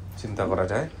চিন্তা করা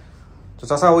যায়। তো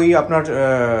চাচা ওই আপনার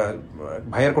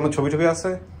ভাইয়ের কোনো ছবি টবি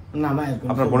আছে? না ভাই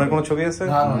আপনার বোনের কোনো ছবি আছে?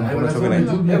 কোনো ছবি নাই।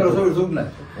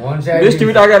 20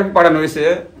 মিনিট আগে আর পাঠানো হয়েছে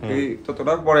এই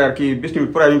ততটা পরে আর কি 20 মিনিট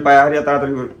পরে আমি পায়ে হারিয়ে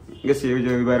তাড়াতাড়ি গেছি ওই যে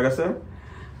ওই ভাইয়ের কাছে।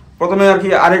 প্রথমে আর কি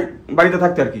আরেক বাড়িতে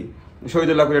থাকতে আর কি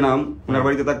শহীদুল্লাহ করে নাম ওনার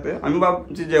বাড়িতে থাকতে আমি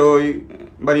ভাবছি যে ওই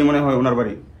বাড়ি মনে হয় ওনার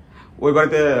বাড়ি। ওই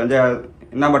বাড়িতে যে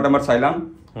নাম্বার চাইলাম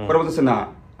পরে বলতেছে না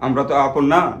আমরা তো আপন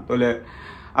না, তাহলে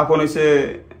আপন হয়েছে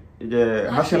যে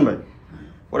হাসেন ভাই।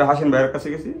 পরে হাসেন ভাইয়ের কাছে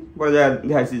গেছি, পরে যা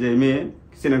দেখাইছি যে মেয়ে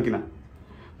চিনেন কিনা,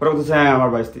 পরে বলতেছে হ্যাঁ আমার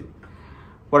বাইশটি।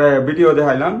 পরে ভিডিও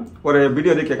দেখাইলাম, পরে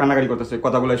ভিডিও দেখে কান্নাকাটি করতেছে,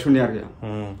 কথাগুলো শুনি আর কি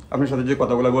আপনার সাথে যে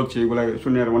কথাগুলো বলছি এগুলো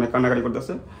শুনি আর অনেক কান্নাকাটি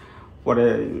করতেছে। পরে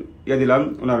ইয়ে দিলাম,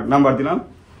 ওনার নাম্বার দিলাম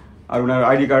আর ওনার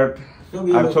আইডি কার্ড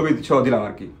আর ছবি সহ দিলাম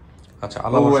আর কি। আচ্ছা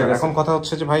আল্লাহ, এখন কথা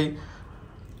হচ্ছে যে ভাই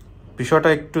বিষয়টা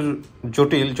একটু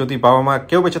জটিল। যদি বাবা মা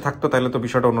কেউ বেঁচে থাকতো তাহলে তো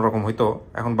বিষয়টা অন্যরকম হইতো।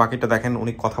 এখন বাকিটা দেখেন,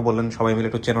 উনি কথা বললেন, সবাই মিলে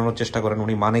একটু চেনানোর চেষ্টা করেন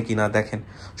উনি মানে কিনা দেখেন,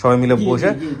 সবাই মিলে বসে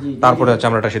তারপরে হচ্ছে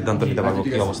আমরা একটা সিদ্ধান্ত নিতে পারবো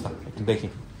কি অবস্থা। দেখি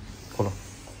কোনো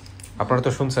আপনারা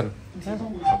তো শুনছেন।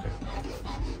 ওকে,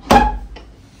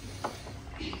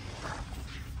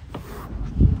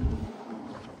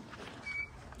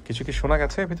 কিছু কি শোনা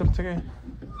গেছে ভিতর থেকে?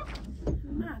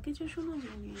 না কিছু শোনা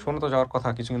যায়নি। শোনা তো যাওয়ার কথা,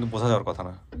 কিছু কিন্তু বোঝা যাওয়ার কথা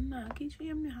না। না কিছুই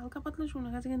এমনি হালকা পাতলা শোনা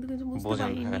গেছে কিন্তু কিছু বুঝতে বোঝেন,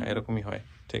 পারিনি। হ্যাঁ এরকমই হয়।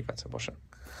 ঠিক আছে বসেন।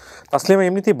 তাসলিমা,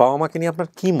 এমনিতেই বাবা মাকে নিয়ে আপনার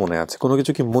কি মনে আছে? কোনো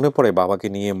কিছু কি মনে পড়ে বাবাকে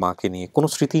নিয়ে, মাকে নিয়ে? কোনো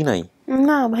স্মৃতি নাই?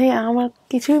 না ভাইয়া আমার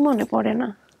কিছুই মনে পড়ে না,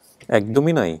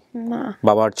 একদমই নাই। না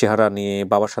বাবার চেহারা নিয়ে,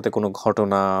 বাবার সাথে কোনো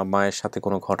ঘটনা, মায়ের সাথে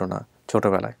কোনো ঘটনা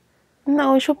ছোটবেলায়? না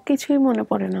ওইসব কিছুই মনে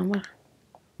পড়ে না আমার।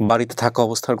 বাড়িতে থাকা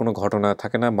অবস্থার কোনো ঘটনা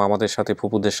থাকে না মামাদের সাথে,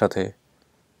 ফুপুদের সাথে?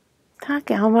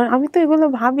 থাকে আমার, আমি তো এগুলো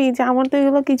ভাবি যে আমার তো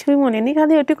এগুলো কিছুই মনে নেই,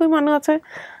 খালি এটুকুই মনে আছে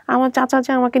আমার চাচা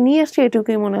যে আমাকে নিয়ে আসছে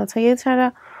এটুকুই মনে আছে, এছাড়া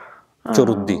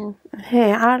চরুদ্দি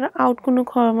হ্যাঁ আর আউট কোনো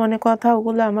মানে কথা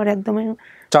ওগুলো আমার একদমই।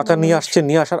 চাচা নিয়ে আসছে,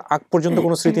 নিয়ে আসার আগ পর্যন্ত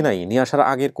কোনো স্মৃতি নাই? নিয়ে আসার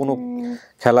আগের কোনো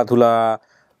খেলাধুলা,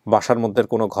 বাসার মধ্যে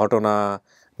কোনো ঘটনা,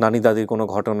 নানি দাদির কোনো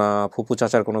ঘটনা, ফুপু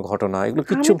চাচার কোনো ঘটনা, এগুলো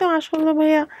কিচ্ছু? আমি তো আসলে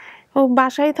ভাইয়া ও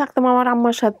বাসায় থাকতাম আমার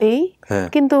আম্মার সাথেই,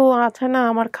 কিন্তু আছে না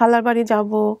আমার খালার বাড়ি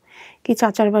যাব কি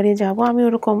চাচার বাড়ি যাব, আমি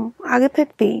ওরকম আগে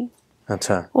থাকতেই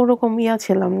আচ্ছা ওরকম ইয়া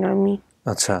ছিলাম না আমি।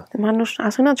 আচ্ছা, মানুষ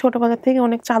আছে না ছোটবেলা থেকে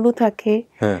অনেক চালু থাকে,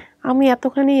 আমি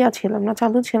এতখানি ইয়া ছিলাম না,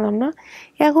 চালু ছিলাম না।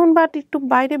 এখন বাট একটু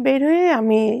বাইরে বের হয়ে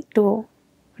আমি একটু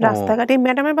রাস্তাঘাটে,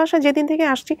 ম্যাডামের বাসায় যেদিন থেকে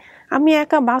আসছি আমি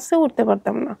একা বাসে উঠতে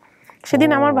পারতাম না। সেদিন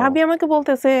আমার ভাবি আমাকে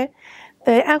বলতেছে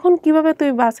এখন কিভাবে তুই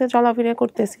বাসে চলাফেরা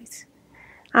করতেছিস,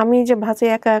 আমি যে বাসে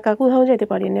একা একা কোথাও যেতে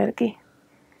পারিনি আর কি।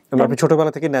 আপনি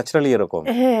ছোটবেলা থেকে ন্যাচারালি এরকম?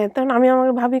 হ্যাঁ, তখন আমি আমার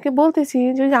ভাবিকে বলতেছি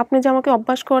যে আপনি যে আমাকে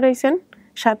অভ্যাস করাইছেন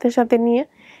সাথে সাথে নিয়ে,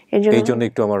 এই জন্য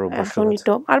একটু আমার অভ্যাস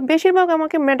হয়েছে। আর বেশিরভাগ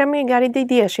আমাকে ম্যাডামই গাড়ি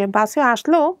দিয়ে আসে, বাসে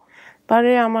আসলেও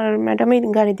পরে আমার ম্যাডামই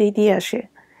গাড়ি দিয়ে আসে।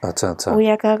 আচ্ছা আচ্ছা, ওই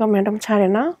একা একা ম্যাডাম ছাড়ে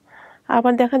না।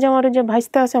 আবার দেখা যায় আমার যে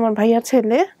ভাইস্তা আছে আমার ভাইয়া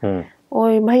ছেলে,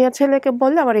 ওই ভাইয়া ছেলেকে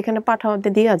বললে আবার এখানে পাঠাতে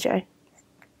দেওয়া যায়,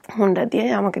 হোন্ডা দিয়ে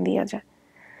আমাকে দেওয়া যায়।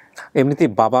 এমনিতেই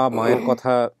বাবা মায়ের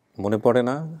কথা মনে পড়ে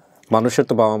না? মানুষের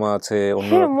তো বাবা মা আছে।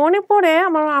 হ্যাঁ মনে পড়ে,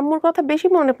 আমার আম্মুর কথা বেশি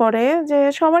মনে পড়ে, যে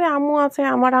সবারই আম্মু আছে,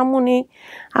 আমার আম্মু নেই,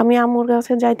 আমি আম্মুর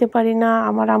কাছে যাইতে পারি না,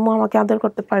 আমার আম্মু আমাকে আদর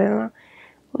করতে পারে না,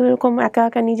 ওইরকম একা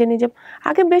একা নিজে নিজে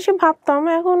আগে বেশি ভাবতাম।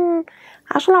 এখন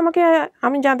আসলে আমাকে,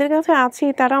 আমি যাদের কাছে আছি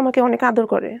তারা আমাকে অনেক আদর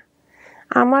করে।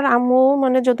 আমার আম্মু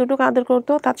মানে যতটুকু আদর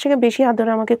করতো তার থেকে বেশি আদর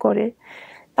আমাকে করে।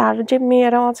 তার যে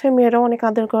মেয়েরাও আছে মেয়েরাও অনেক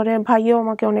আদর করে, ভাইও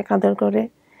আমাকে অনেক আদর করে,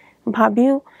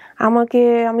 ভাবিও আমাকে,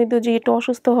 আমি যদি একটু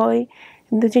অসুস্থ হই,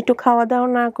 যদি একটু খাওয়া দাওয়া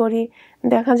না করি,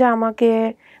 দেখা যায় আমাকে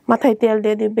মাথায় তেল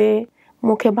দিয়ে দিবে,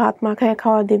 মুখে ভাত মাখায়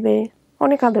খাওয়া দিবে,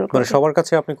 অনেক আদর করে। সবার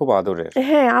কাছে আপনি খুব আদরের?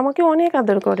 হ্যাঁ আমাকে অনেক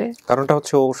আদর করে। কারণটা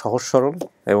হচ্ছে ও সহজ সরল,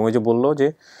 এবং ওই যে বললো যে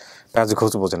প্যাঁচ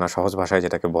ঘোষ বোঝে না, সহজ ভাষায়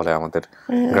যেটাকে বলে আমাদের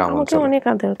গ্রাম অঞ্চলে, অনেক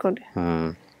আদর করে।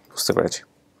 বুঝতে পেরেছি।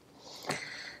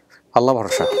 আল্লাহ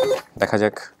ভরসা, দেখা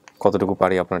যাক কতটুকু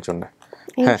পারি আপনার জন্য।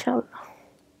 হ্যাঁ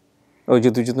ওই যে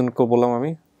দুজনকে বললাম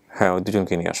আমি, হ্যাঁ ওই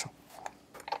দুজনকে নিয়ে আসো।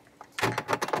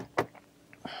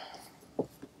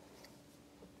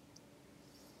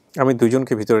 আমি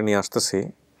দুজনকে ভিতরে নিয়ে আসতেছি।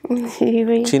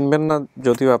 চিনবেন না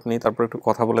যদিও আপনি, তারপর একটু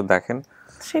কথা বলে দেখেন।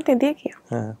 সেটা দেখি।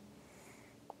 হ্যাঁ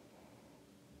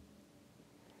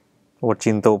ওর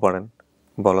চিনতেও পারেন,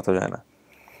 বলা তো যায় না।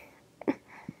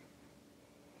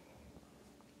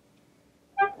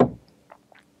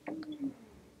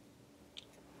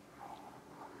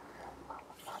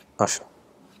 আসুন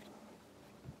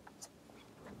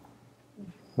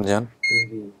যান,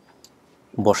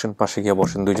 বসেন, পাশে গিয়ে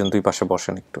বসেন, দুইজন দুই পাশে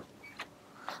বসেন, একটু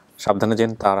সাবধানে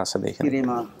যেন, তার আছে দেখেন।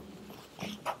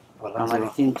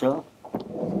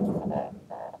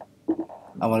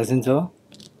 আমার চিনছ?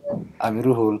 আমি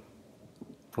রুহুল,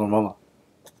 তোমার মামা।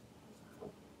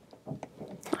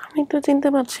 আমি তো চিনতে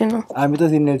পারছি না। আমি তো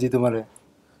চিনেছি তোমারে,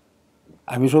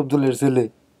 আমি শব্দুলের ছেলে,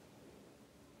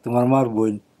 তোমার মার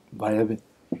বোন, ভাই হবে।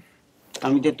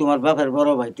 আমি তো তোমার বাপের বড়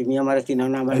ভাই, তুমি আমার চিনো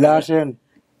না? আমার আসেন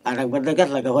আর একবার দেখা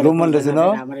লাগে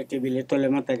আমার টেবিলের তলে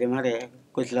মাথা দিয়ে মারে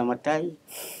কইছিলাম আমার তাই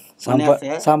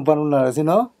সাম্পা নুন্না আছে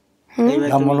না?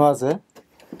 নাম মনে আছে?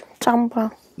 চাম্পা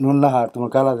নুন্নাহার, তোমার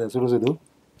কালা দেয় ছোট ছোট।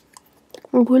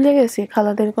 ভুলে গেছি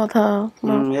খালাদের কথা।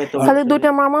 খালি দুইটা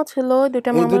মামা ছিল, দুইটা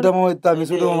মামা। দুইটা মামা তো আমি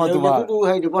ছোট মামা তোমার,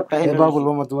 বাবুল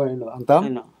মামা তোমার আনতাম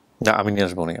না, আমি নিয়ে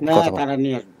আসবো না, তারা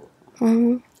নিয়ে আসবো।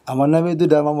 আমার নামে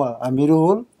দুইটা মামা, আমি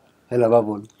রুহুল, হেলা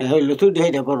বাবুল। হইলো তুই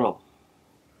ঢেইটা বড়,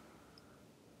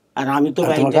 আর আমি তো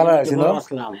তোমার কালার আছে না?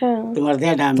 তোমার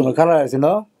দেটা আমি, তোমার কালার আছে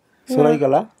না? সরাই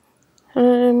কালা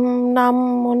নাম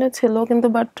মনে ছিল কিন্তু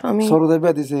বাট আমি সরদে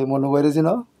বিয়া দিছে মনে বাইরেছি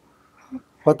না?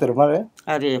 হতের পারে।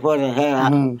 আরে পরে হ্যাঁ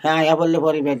হ্যাঁ বললে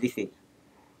পরে বিয়া দিছি,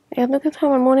 এত কিছু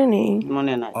আমার মনে নেই।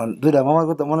 মনে নাই। দুইটা মামার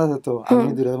কথা মনে আছে তো?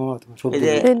 আমি দুইটা মামা,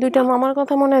 এই দুইটা মামার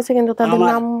কথা মনে আছে কিন্তু তাদের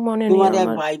নাম মনে নেই। তোমার এক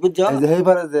ভাই বুঝছো? এই যে হেই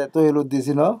পারে যে তো এলো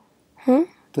দিছি না?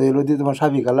 তো এলো দি তোমার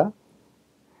সাবি কালা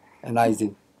নাইজি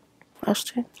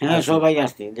আসছে। হ্যাঁ সবাই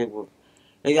আসছে দেখবো।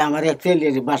 এই যে আমার এক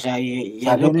ছেলের বাসা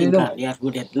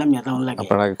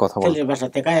ছেলের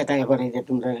বাসাতে কায়া টাকা করে যে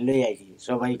তোমরা লই আইছি,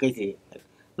 সবাই কইছি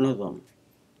নতুন।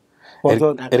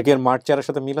 এর কি মার চেহারার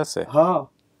সাথে মিল আছে? হ্যাঁ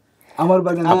আমার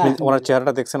বাড়ি। আপনি ওনার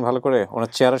চেহারাটা দেখছেন ভালো করে,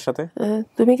 ওনার চেহারার সাথে?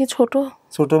 তুমি কি ছোট?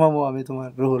 ছোট মামু আমি তোমার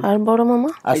রুহুল। আর বড় মামা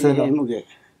আছে না? মুখে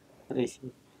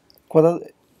কথা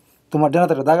তোমার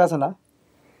ডানাতে দাগ আছে না?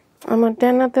 আমার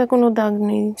ডানাতে কোনো দাগ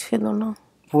নেই, ছিল না।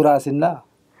 পুরা আছেন না?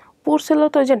 পুরছিল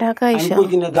তো, যে ঢাকা এসে।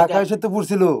 ঢাকা এসে তো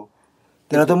পুরছিল,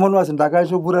 তেরা তো মনে আছে ঢাকা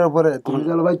এসে পুরার পরে তুমি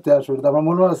চলো বাইতে আসো, তো আমার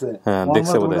মনে আছে। হ্যাঁ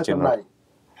দেখছে বোধহয় চিহ্ন।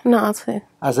 না আছে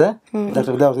আছে,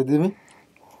 ডাক্তার দাও আছে তুমি,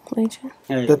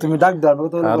 তো তুমি ডাক দাও।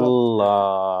 আল্লাহ,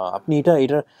 আপনি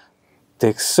এটা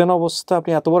দেখছেন অবস্থা,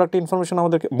 আপনি এত বড় একটা ইনফরমেশন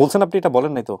আমাদেরকে বলছেন, আপনি এটা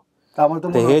বলেন নাই তো? আমার তো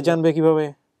হে জানবে কিভাবে?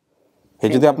 হে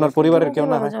যদি আপনার পরিবারের কেউ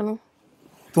না হয়?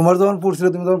 তোমার যখন পড়ছিল,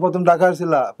 তুমি তখন প্রথম ঢাকা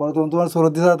আসছিলা, পরে তখন তোমার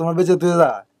সরদ দিছা, তোমার বেঁচে তুই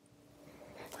যা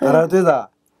তারা তুই যা,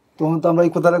 তখন তো আমরা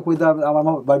এই কথাটা কইতা আমার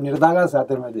বাড়ির দাগ আছে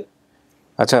হাতের মধ্যে।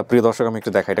 আচ্ছা প্রিয় দর্শক, আমি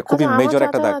একটু দেখাই, এটা খুবই মেজর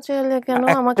একটা দাগ। কেন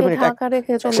আমাকে ঢাকা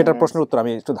রেখে চলে? সেটার প্রশ্নের উত্তর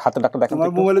আমি একটু হাতে ডাক্তার দেখেন।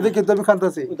 আমার মোবাইলে দেখে তো আমি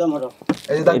কাঁদতেছি।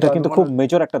 এটা কিন্তু খুব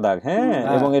মেজর একটা দাগ, হ্যাঁ,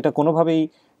 এবং এটা কোনোভাবেই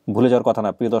ভুলে যাওয়ার কথা না।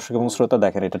 প্রিয় দর্শক এবং শ্রোতা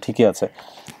দেখেন, এটা ঠিকই আছে,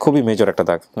 খুবই মেজর একটা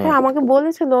দাগ। হ্যাঁ, আমাকে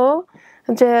বলেছিল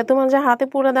যে তোমার যে হাতে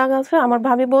পুরো দাগ আছে, আমার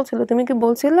ভাবি বলছিল তুমি কি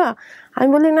বলছিলা? আমি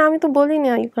বলি না, আমি তো বলিনি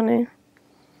এখানে,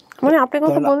 মানে আপনি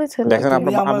কথা বলেছেন। দেখেন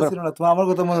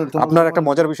আপনার একটা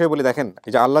মজার বিষয় বলি, দেখেন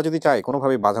এই যে আল্লাহ যদি চায়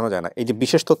কোনোভাবেই বাঁধানো যায় না। এই যে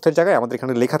বিশেষ তথ্যের জায়গায় আমাদের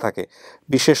এখানে লেখা থাকে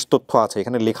বিশেষ তথ্য আছে,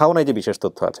 এখানে লেখাও নাই যে বিশেষ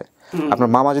তথ্য আছে। আপনার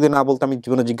মামা যদি না বলতো আমি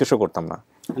জীবনে জিজ্ঞাসা করতাম না।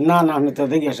 না না, আমি তো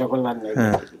জিজ্ঞাসা করলাম না।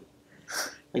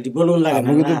 এটি বলুন লাগে না।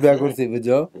 আমি কিন্তু বিয়ে করছি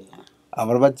বুঝছো,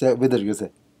 আমার বাচ্চা বিদেশ গেছে।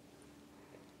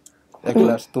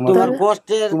 একলাস তোমার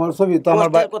কষ্টের তোমার ছবি তো আমার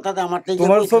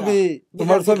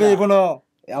তোমার ছবি কোনো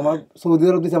আমার সৌদি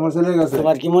আরব দিছে, আমার ছেলে গেছে।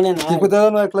 তোমার কি মনে না কি কথা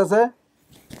জানো? এক ক্লাসে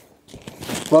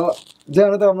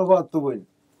জানো তো আমরা বাদ তো বই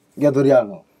গেদরিয়া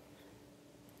আনো,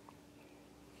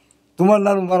 তোমার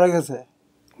নানু মারা গেছে,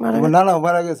 তোমার নানাও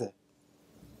মারা গেছে,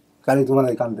 কালি তোমার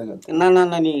এই কান্দতে কান্দতে। না না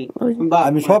নানি,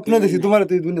 আমি স্বপ্নে দেখছি তোমার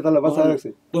তুই দুনিয়া তালা বাঁচা রাখছে।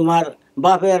 তোমার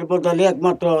বাপের বদলে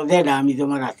একমাত্র যেটা আমি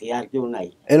তোমার আছি, আর কেউ নাই।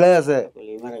 এলাই আছে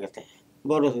মারা গেছে,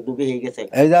 বড় দুঃখে হয়ে গেছে।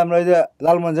 এই যে আমরা এই যে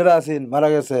লালমঞ্জেরা আছেন, মারা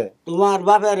গেছে। তোমার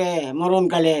বাপের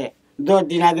মরণকালে 10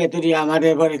 দিন আগে তুই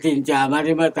আমাদের ঘরে চিনছা,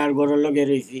 আমারই মা তার ঘরের লগে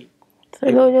রয়েছি।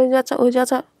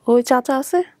 ওই চাচা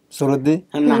আছে সরদ্দি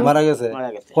মারা গেছে,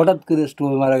 হঠাৎ করে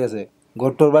স্টুল মারা গেছে।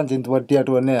 ঘরটোর বানছেন তোমার টিয়া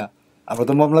টুয়া নেয়া, আমরা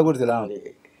তো মামলা করছিলাম।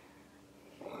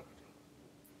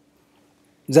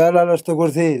 যা লালস্ত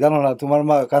করছি জানো না, তোমার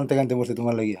মা কানতে কানতে মরছে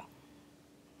তোমার লাগিয়া।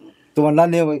 তোমার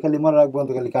নানি ওই খালি মনে রাখবো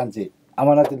তো খালি কানছে,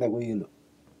 আমার নাতি না কই গেল।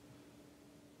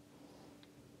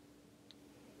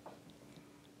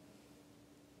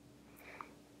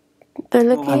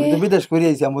 আমি তো বিদেশ করে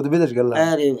আইছি, আমরা তো বিদেশ গেলাম।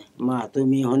 আরে মা,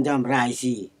 তুমি এখন যে আমরা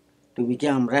আইছি, তুমি কি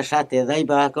আমরা সাথে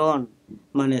যাইবা এখন,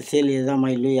 মানে ছেলে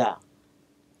জামাই লইয়া,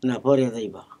 না পরে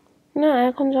যাইবা? না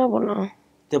এখন যাব না।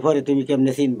 তো পরে তুমি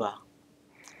কেমনে চিনবা?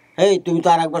 এই তুমি তো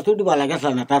আর একবার ছুটি বালা গেছ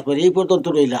না, তারপরে এই পর্যন্ত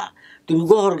রইলা। তুমি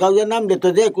গোহর গাঁয়ের নামলে তো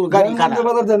যে গাড়ি খারাপ,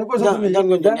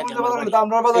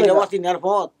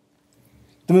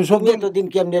 তুমি সব দিন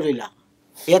কেমনে রইলা?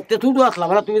 এতে ছুটু আসলাম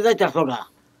না, তুমি যাইতেছ গা,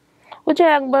 ওই যে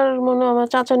একবার মনে হয় আমার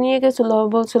চাচা নিয়ে গেছিল,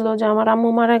 বলছিল যে আমার আম্মু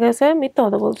মারা গেছে, মিথ্যা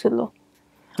কথা বলছিল।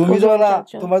 তুমি তো না,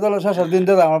 তোমার তো 7 দিন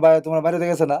ধরে আমার বাড়ি, তোমার বাড়িতে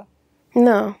গেছে না?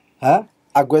 না। হ্যাঁ,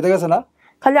 আগুয়াইতে গেছে না?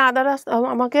 খালি আধা রাস্তা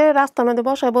আমাকে রাস্তার মধ্যে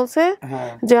বসায় বলছে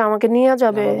যে আমাকে নিয়ে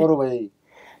যাবে। বড় ভাই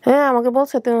হ্যাঁ, আমাকে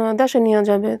বলছে দেশে নিয়ে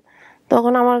যাবে।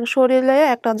 তখন আমার শরীরে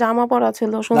একটা জামা পরা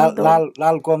ছিল সুন্দর, লাল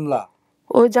লাল কমলা,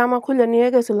 ওই জামা খুলে নিয়ে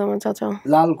গেছিল আমার চাচা।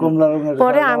 লাল কমলা রঙের।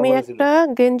 পরে আমি একটা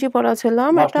গেঞ্জি পরা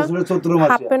ছিলাম, একটা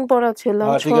হাফ প্যান্ট পরা ছিলাম,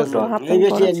 ছোট হাফ প্যান্ট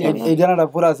পরা ছিল। এই জানাটা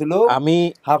পরা ছিল, আমি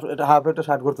হাফ একটা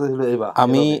শার্ট করতে ছিল। এইবার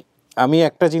আমি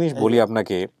একটা জিনিস বলি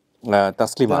আপনাকে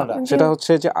তাসলিমা, সেটা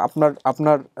হচ্ছে যে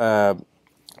আপনার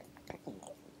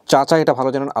চাচা এটা ভালো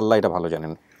জানেন, আল্লাহ এটা ভালো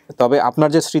জানেন। তবে আপনার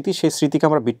যে স্মৃতি, সেই স্মৃতিকে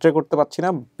আমরা বিট্রে করতে পারছি না,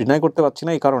 ডিনাই করতে পারছি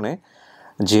না, এই কারণে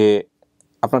যে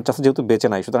আপনার চাচা যেহেতু বেঁচে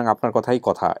নাই, সুতরাং আপনার কথাই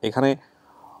কথা। এখানে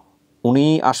উনি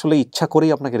আসলে ইচ্ছা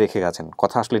করেই আপনাকে রেখে গেছেন,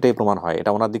 কথা আসলে এটাই প্রমাণ হয়।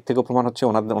 এটা ওনার দিক থেকেও প্রমাণ হচ্ছে,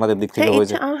 ওনাদের দিক থেকে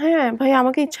হয়েছে। হ্যাঁ ভাই,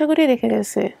 আমাকে ইচ্ছা করে রেখে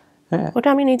গেছে, ওটা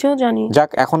আমি নিজেও জানি। যাক,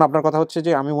 এখন আপনার কথা হচ্ছে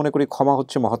যে আমি মনে করি ক্ষমা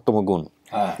হচ্ছে মহত্তম গুণ।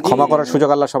 ক্ষমা করার সুযোগ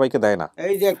আল্লাহ সবাইকে দেয় না।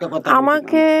 এই যে একটা কথা,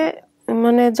 আমাকে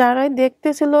মানে যারাই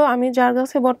দেখতেছিল, আমি যার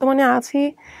কাছে বর্তমানে আছি,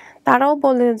 তারাও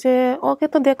বলে যে ওকে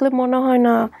তো দেখলে মনে হয়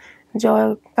না যে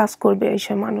কাজ করবে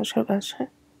এইসব মানুষের কাছে।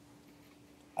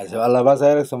 আচ্ছা, আল্লাহ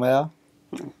বাঁচায় রাখছে মায়া,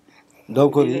 দোয়া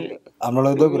করি আমরা,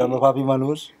 দোয়া করি, আমরা পাপী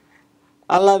মানুষ।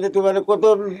 আল্লাহ যে তোমার কত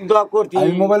দোয়া করছি,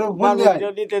 আমি মোবাইলে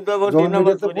ফোন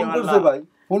করছে ভাই,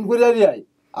 ফোন করে আই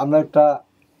আমরা একটা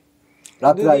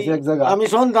রাত্রে আইছি এক জায়গা, আমি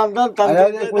শুনতাম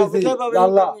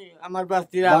আল্লাহ আমার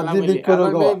বাস্তিরা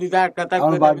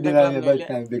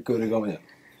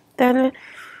তাহলে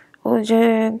ওই যে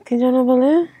কি যেন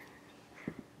বলে,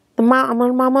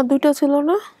 আমার মামা দুইটা ছিল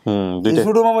না,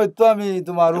 ছোট মামা তো আমি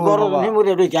তোমার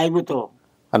যাইবো তো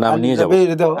নিয়ে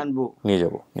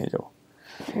যাবো।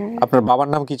 আপনার বাবার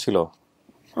নাম কি ছিল?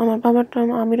 আমার বাবার নাম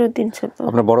আমিরউদ্দিন ছিল।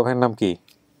 আপনার বড় ভাইয়ের নাম কি?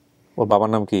 ওর বাবার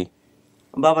নাম কি?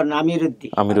 বাবার নাম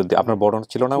আমিরউদ্দিন। আপনার বড়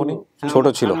ছিল না? উনি ছোট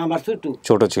ছিল?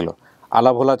 ছোট ছিল,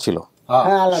 আলাভোলা ছিল,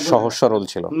 সহজ সরল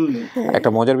ছিল। একটা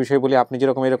মজার বিষয় বলি, আপনি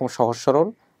যেরকম এরকম সহজ সরল,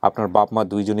 আপনার বাপ মা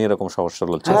দুইজনই এরকম সহজ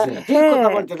সরল ছিল।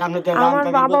 আমার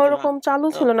বাবা ওরকম চালু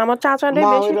ছিল না, আমার চাচাটাই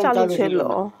বেশি চালু ছিল।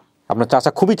 আপনার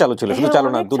চাচা খুবই চালু ছিল, শুধু চালু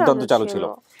না, দুর্দান্ত চালু ছিল।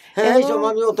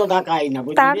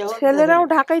 তার ছেলেরাও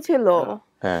ঢাকাই ছিল।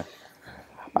 হ্যাঁ,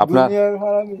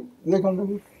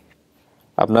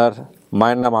 আপনার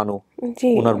মায়ের নাম আনু,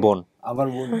 ওনার বোন, আমার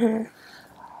বোন।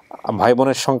 ভাই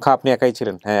বোনের সংখ্যা আপনি একাই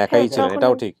ছিলেন? হ্যাঁ, একাই ছিলেন,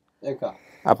 এটাও ঠিক।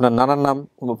 আপনার নানার নাম,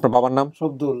 আপনার বাবার নাম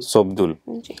সবদুল,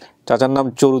 চাচার নাম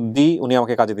চরুদ্দি, উনি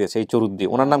আমাকে কাজে দিয়েছে, এই চরুদ্দি।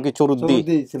 ওনার নাম কি?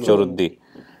 চরুদ্দি।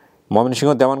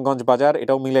 ময়মনসিংহ দেওয়ানগঞ্জ বাজার,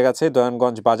 এটাও মিলে গেছে।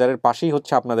 দেওয়ানগঞ্জ বাজারের পাশেই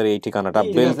হচ্ছে আপনাদের এই ঠিকানাটা,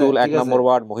 বেলতুল 1 নম্বর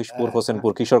ওয়ার্ড, মহিষপুর,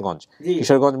 হোসেনপুর, কিশোরগঞ্জ।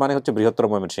 কিশোরগঞ্জ মানে হচ্ছে বৃহত্তর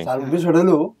ময়মনসিংহ।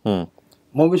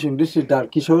 ময়মনসিংহ ডিস্ট্রিক্ট আর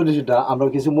কিশোর ডিস্ট্রিক্ট আমরা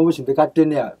কিছু ময়মনসিংহ থেকে কাটতে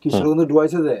নিয়ে কিশোরগঞ্জ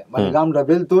ডুয়াইছে যে, মানে গ্রামটা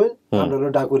বেলতুল, গ্রামটা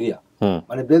হলো ডাকুরিয়া।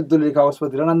 মানে বেলতুলের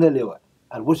কাগজপত্র নান্দাইলে হয়,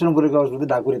 আর হোসেনপুরের কাগজপত্র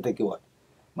ডাকুরিয়া থেকে হয়।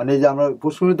 মানে এই যে আমরা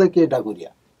পুষ্করিণী থেকে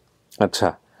ডাকুরিয়া। আচ্ছা,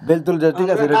 বেলতুল যে ঠিক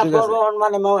আছে, ঠিক আছে,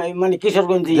 মানে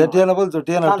কিশোরগঞ্জ টিয়ানা বলছো,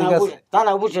 টিয়ানা ঠিক আছে,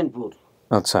 থানা হোসেনপুর।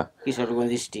 আচ্ছা, কিশোরগঞ্জ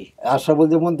ডিস্ট্রিক্ট। আশা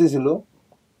বলতে মন্ত্রী ছিল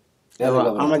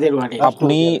আমাদের।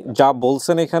 আপনি যা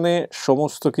বলছেন এখানে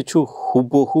সমস্ত কিছু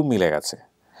হুবহু মিলে গেছে।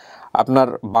 আপনার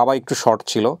বাবা একটু শর্ট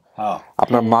ছিল,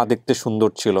 আপনার মা দেখতে সুন্দর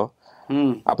ছিল।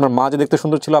 আপনার মা যে দেখতে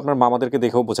সুন্দর ছিল, আপনার মামাদেরকে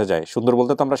দেখেও বোঝা যায়। সুন্দর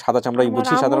বলতে তো আমরা সাদা চামড়াই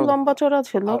বুঝি, সাধারণত লম্বা চওড়া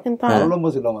ছিল, কিন্তু লম্বা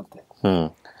ছিল আমাতে।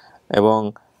 এবং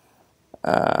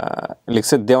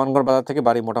লিখছে দেওয়ানগড় বাজার থেকে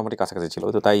বাড়ি মোটামুটি কাছাকাছি ছিল,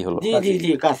 তো তাই হলো।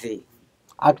 কাছে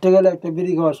আটটা গেলে একটা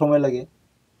বিড়ি খাওয়ার সময় লাগে।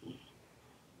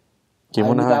 কি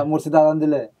মনে হয়? মসজিদ আদান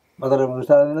দিলে, বাজারের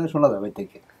মসজিদ আদান দিলে শোনা যাবে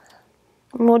থেকে।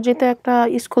 মসজিদে একটা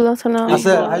স্কুল আছে না?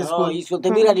 আছে, হাই স্কুল। স্কুল তো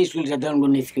বিরাট স্কুল,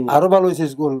 দেওয়ানগঞ্জ স্কুল আরো ভালো হয়েছে,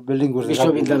 স্কুল বিল্ডিং করছে,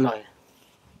 বিশ্ববিদ্যালয়।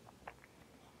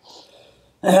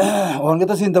 ওখানে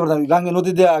তো চিন্তা করতাম, গাঙ্গে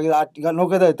নদী দিয়ে আগে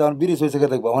নৌকা দেয়, তখন ব্রিজ হয়েছে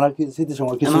দেখবো। ওনার কি স্মৃতি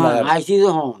সময় কিছু নাই। আইসি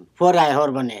যখন পরে আয় হর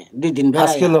মানে 2 দিন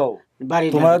আজকে লো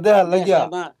তোমার দেখার লাগিয়া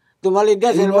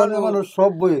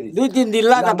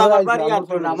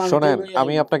শোনেন,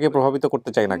 আমি আপনাকে প্রভাবিত করতে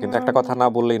চাই না, কিন্তু একটা কথা না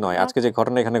বললেই নয়। আজকে যে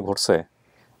ঘটনা এখানে ঘটছে,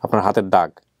 আপনার হাতের দাগ,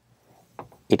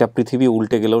 এটা পৃথিবী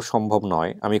উল্টে গেলেও সম্ভব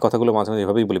নয়। আমি কথাগুলো মাঝে মাঝে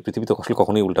এভাবেই বলি, পৃথিবী তো আসলে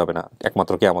কখনোই উল্টাবে না,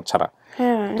 একমাত্র কিয়ামত ছাড়া।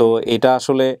 তো এটা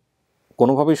আসলে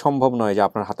কোনোভাবেই সম্ভব নয় যে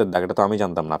আপনার হাতের দাগ। এটা তো আমি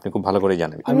জানতাম না, আপনি খুব ভালো করে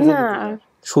জানেন।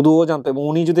 শুধু ও জানতো, এবং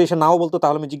উনি যদি এসে নাও বলতো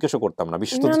তাহলে আমি জিজ্ঞাসা করতাম না,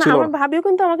 বিশেষ করে ছিল। আমার ভাবিও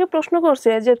কিন্তু আমাকে প্রশ্ন করছে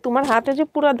যে তোমার হাতে যে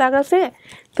পুরো দাগ আছে,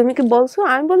 তুমি কি বলছো?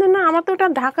 আমি বলি না, আমার তো ওটা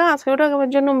ঢাকা আছে, ওটা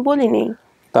জন্য বলিনি।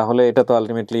 তাহলে এটা তো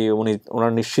আলটিমেটলি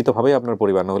ওনারা নিশ্চিতভাবেই আপনার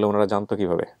পরিবার, না হলে ওনারা জানতো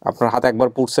কিভাবে? আপনার হাতে একবার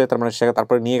পুড়ছে, তার মানে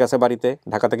তারপরে নিয়ে গেছে বাড়িতে,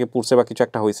 ঢাকা থেকে পুড়ছে বা কিছু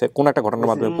একটা হয়েছে, কোন একটা ঘটনার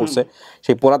মাধ্যমে পুড়ছে,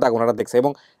 সেই পোড়া দাগ ওনারা দেখছে,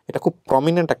 এবং এটা খুব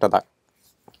প্রমিনেন্ট একটা দাগ।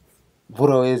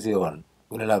 বুড়ো হয়েছি এখন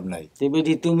কোনো লাভ নাই।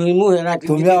 তুমি মুহে রাখি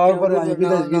তুমি আমার পরে আমি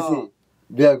বিদেশ গেছি,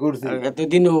 বিয়া করছি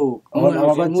এতদিনও আমার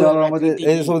বাচ্চা আমাদের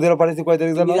এই সৌদি আরব পাঠাইছি কয়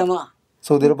তারিখ জানো?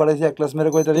 সৌদি আরব পাঠাইছি 1 ক্লাস মেরে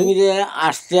কয় তারিখ? তুমি যে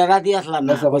আসতে রাতি আসলাম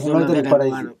না 9 তারিখ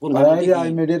পাঠাইছি।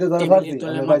 আমি মিডিয়াতে ধরে পারছি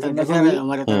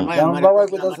আমার বাবা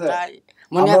কইতাছে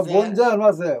আমার বোন জান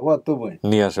আছে ও তো বোন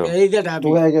নিয়ে আসো, এই যে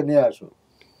তুমি আগে নিয়ে আসো।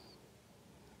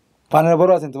 পানের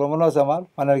বড় আছেন তোমার মনে আছে? আমার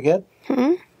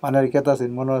পানের ক্ষেত আছে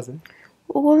মনে আছে?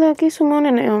 ওগুলো কিছু মনে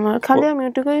নেই আমার, খালি আমি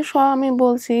ওটুকুই আমি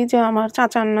বলছি যে আমার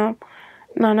চাচার নাম,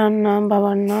 নানার নাম,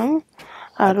 বাবার নাম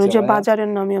আর ওই যে বাজারের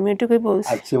নাম, আমি এটুকুই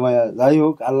বলছি। আচ্ছা মায়া, যাই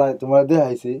হোক আল্লাহ তোমার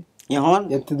দেখাইছে এখন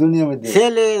এতে দুনিয়া মধ্যে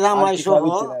ছেলে জামাই সহ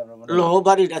লোহ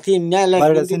বাড়িটা চিন্না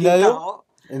লাগে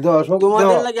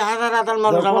তোমাদের লাগে হাজার হাজার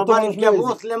মানুষ আমার বাড়িতে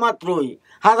বসলে মাত্রই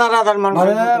হাজার হাজার মানুষ।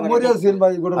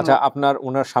 আচ্ছা, আপনার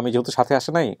ওনার স্বামী যেহেতু সাথে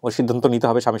আসে নাই, ওই সিদ্ধান্ত নিতে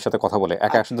হবে স্বামীর সাথে কথা বলে,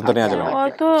 একা সিদ্ধান্ত নেওয়া যাবে না,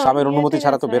 স্বামীর অনুমতি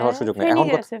ছাড়া তো বের হওয়ার সুযোগ নেই। এখন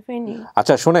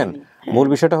আচ্ছা শুনেন, মূল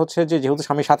বিষয়টা হচ্ছে যে যেহেতু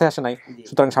স্বামী সাথে আসে নাই,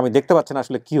 সুতরাং স্বামী দেখতে পাচ্ছে না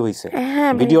আসলে কি হয়েছে,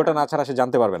 ভিডিওটা না ছাড়া সে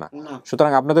জানতে পারবে না।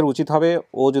 সুতরাং আপনাদের উচিত হবে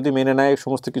ও যদি মেনে নেয়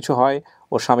সমস্ত কিছু হয়,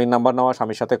 ওর স্বামীর নাম্বার নেওয়া,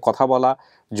 স্বামীর সাথে কথা বলা,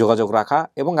 যোগাযোগ রাখা,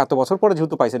 এবং এত বছর পরে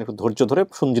যেহেতু পাইছেন একটু ধৈর্য ধরে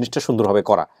জিনিসটা সুন্দরভাবে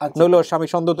করা, নইলে ওর স্বামী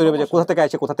সন্দেহ তৈরি হবে যে কোথা থেকে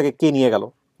আসে, কোথা থেকে কে নিয়ে গেল।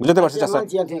 বুঝতে পারছি চাচা?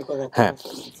 হ্যাঁ,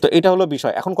 তো এটা হলো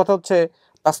বিষয়। এখন কথা হচ্ছে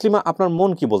তাসলিমা, আপনার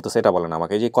মন কি বলতেছে এটা বলেন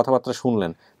আমাকে। যে কথাবার্তা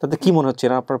শুনলেন তাতে কি মনে হচ্ছে?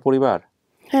 না আপনার পরিবার?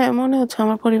 হ্যাঁ, মনে হচ্ছে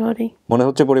আমার পরিবারই। মনে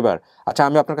হচ্ছে পরিবার। আচ্ছা,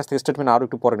 আমি আপনার কাছ থেকে স্টেটমেন্ট আরো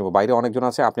একটু পরে নেব, বাইরে অনেকজন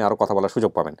আছে, আপনি আরো কথা বলার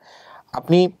সুযোগ পাবেন।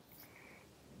 আপনি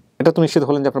এটা তো নিশ্চিত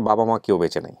হলেন যে আপনার বাবা মা কেউ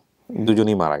বেঁচে নেই,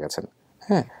 দুজনেই মারা গেছেন।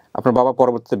 হ্যাঁ, আপনার বাবা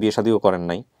পরবর্তীতে বিয়ে শাদীও করেন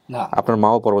নাই, আপনার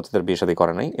মাও পরবর্তীতে বিয়ে শাদী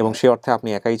করেন নাই, এবং সে অর্থে আপনি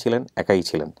একাই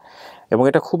ছিলেন। এবং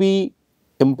এটা খুবই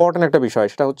ইম্পর্টেন্ট একটা বিষয়,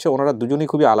 সেটা হচ্ছে ওনারা দুজনেই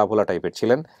খুবই আলাভোলা টাইপের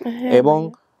ছিলেন, এবং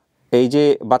এই যে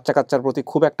বাচ্চা কাচ্চার প্রতি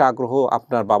খুব একটা আগ্রহ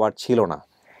আপনার বাবার ছিল না।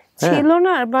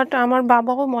 বাট আমার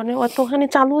বাবাও মনে অতখানি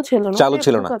চালু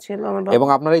ছিল না। এবং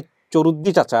আপনার এই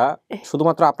চরুদ্দি চাচা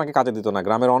শুধুমাত্র আপনাকে কাজে দিত না,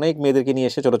 গ্রামের অনেক মেয়েদেরকে নিয়ে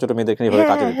এসে ছোট ছোট মেয়েদেরকে নিয়ে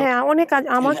কাজে দিত। হ্যাঁ, অনেক কাজ।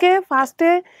 আমাকে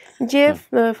ফার্স্টে যে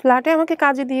ফ্ল্যাটে আমাকে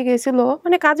কাজে দিয়ে গেছিল,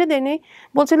 মানে কাজে দেয়নি,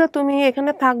 বলছিল তুমি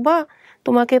এখানে থাকবা,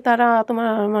 তোমাকে তারা তোমার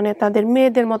মানে তাদের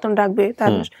মেয়েদের মতন রাখবে,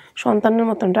 তার সন্তানের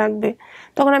মতন রাখবে।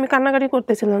 তখন আমি কান্নাকাটি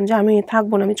করতেছিলাম যে আমি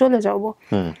থাকবো না, আমি চলে যাবো।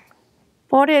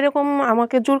 পরে এরকম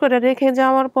আমাকে জোর করে রেখে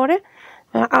যাওয়ার পরে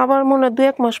আবার মনে হয়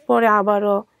 2-1 মাস পরে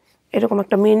আবারও এরকম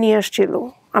একটা মেয়ে নিয়ে আসছিল।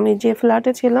 আমি যে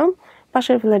ফ্ল্যাটে ছিলাম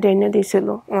পাশের ফ্ল্যাটে এনে দিয়েছিল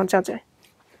আমার চাচাই,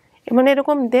 মানে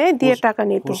এরকম দিয়ে টাকা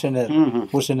নিত।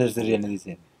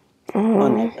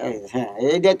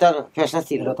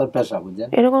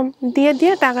 এরকম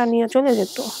দিয়ে টাকা নিয়ে চলে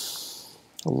যেত।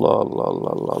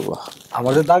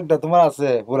 আমাদের দাগটা তোমার আছে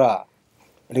পুরা,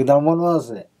 এটা আমার মনে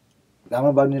আছে,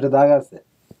 আমার বাড়িতে দাগ আছে,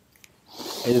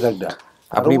 এই যে দাগটা।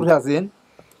 আপনি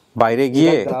বাইরে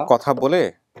গিয়ে কথা বলে,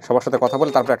 সবার সাথে কথা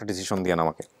বলে তারপর একটা ডিসিশন দিয়েন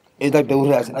আমাকে। এই দাগটা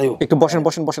উঠে আছে, একটু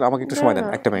বসেন, আমাকে একটু সময় দেন,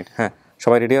 1 মিনিট। হ্যাঁ,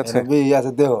 সবাই রেডি আছে?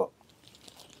 দেহ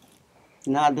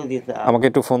না দুদি, আমাকে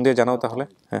একটু ফোন দিয়ে জানাও তাহলে।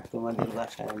 হ্যাঁ, তোমাদের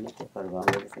বাসায় নিতে পারবো?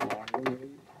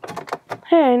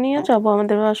 হ্যাঁ, নিয়ে যাবো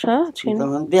আমাদের বাসা।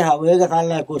 দেখা হয়ে গেছে,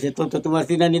 আল্লাহ করছে তো তোমার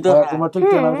চিনা নিত, তোমার ঠিক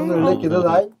না, লিখে দাও,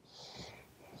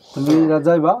 তুমি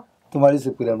যাইবা, তোমার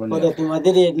রিসিভ করে আমরা নিয়ে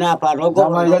তোমাদের না পারো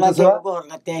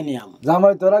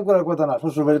জামাই তো রাগ করার কথা না,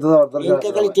 শ্বশুর বাড়িতে যাওয়ার দরকার।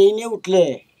 খালি ট্রেনে উঠলে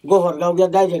গোহরগাঁও গিয়ে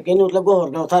ডাইরেক্ট ট্রেনে উঠলে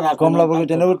গোহরগাঁও ছাড়া, কমলাপুর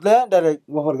ট্রেনে উঠলে ডাইরেক্ট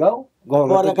গোহরগাঁও,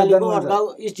 গোহরগাঁও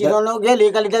স্টেশনেও গেলে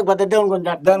খালি দেখবা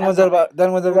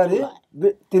দেড় গাড়ি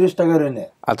 30 টাকা রেনে।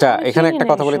 আচ্ছা, এখানে একটা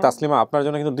কথা বলি তাসলিমা, আপনার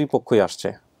জন্য কিন্তু 2 পক্ষই আসছে,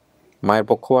 মায়ের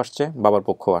পক্ষও আসছে, বাবার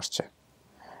পক্ষও আসছে।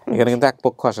 এখানে কিন্তু এক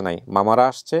পক্ষ আসে নাই, মামারা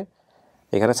আসছে,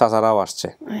 এখানে চাচারাও আসছে।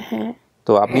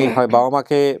 তো আপনি হয় বাবা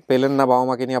মাকে পেলেন না, বাবা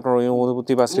মাকে নিয়ে আপনার ওই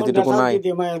অনুভূতি বা স্মৃতিটুকু নাই।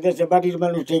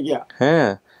 হ্যাঁ,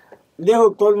 দেহ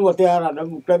তোর মতে আর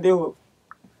মুখটা দেহ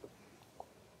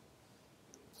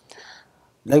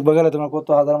দেখবা গেলে তোমার কত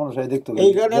হাজার মানুষ দেখতে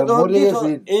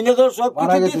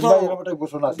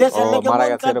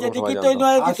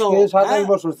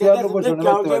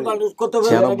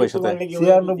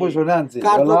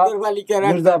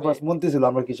মন্ত্রী ছিল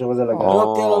আমরা কৃষক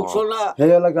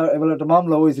এলাকা, এবার একটা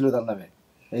মামলা হয়েছিল তার নামে,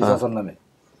 এই শাসন নামে।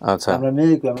 আচ্ছা, আমরা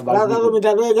মেয়েকে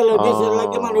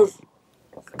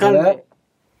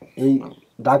এই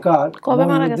ঢাকার কবে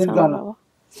মারা গেছে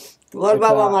ওর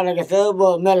বাবা মারা গেছে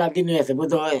মেলা দিন হয়েছে,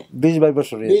 বোধ হয়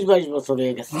 20-22 বছর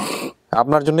হয়ে গেছে।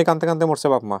 আপনার জন্য কানতে কানতে মরছে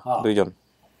বাপ মা দুইজন।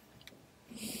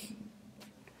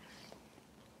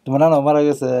 তোমার নানা মারা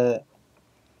গেছে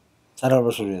 4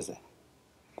 বছর হয়েছে।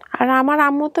 আর আমার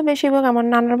আম্মু তো বেশিরভাগ আমার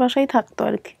নানার বাসায় থাকতো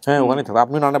আর কি। হ্যাঁ, ওখানেই থাকতো।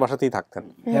 আপনি নানার বাসাতেই থাকতেন?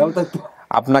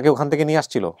 আপনাকে ওখান থেকে নিয়ে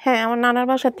আসছিল? হ্যাঁ, আমার নানার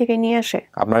বাসা থেকে নিয়ে আসে।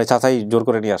 আপনার চাচাই জোর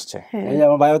করে নিয়ে আসছে? এই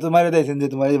আমার ভাইও তো মারা দিয়েছেন যে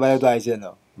তোমার এই ভাইও তো আইছে না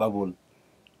বাবুল,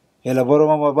 এলা বড়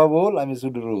মামা বাবুল, আমি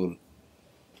ছোট রুল।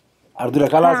 আর দুটা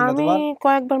খালা আছে না আমি তোমার?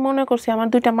 কয়েকবার মনে করছি আমার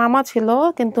 2টা মামা ছিল,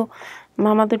 কিন্তু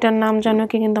মামা 2টার নাম জানো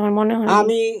কি, কিন্তু আমার মনে হয় না।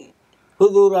 আমি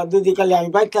হুজুর আর দুদি কালে আমি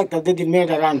বাইক একটা দিদি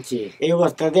মেয়েটা আনছি, এই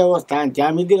অবস্থা আনছি,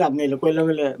 আমি দিলাম নিলে কইলাম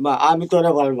বলে বা আমি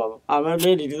তোরা ভালো বাবা, আমার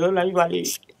মেয়ে দিল আমি বাড়ি,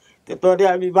 তো তোরে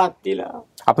আমি বাদ দিলাম।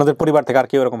 আপনাদের পরিবার থেকে আর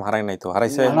কেউ এরকম হারায় নাই তো?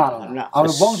 হারাইছে? না না,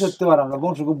 আমরা বংশ হতে পারি, আমরা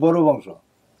বংশ খুব বড় বংশ।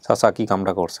 চাচা কি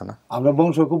কামটা করছে না? আমরা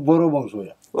বংশ খুব বড় বংশ।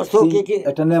 ও চোখে কি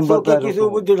একটা নেম চোখে কিছু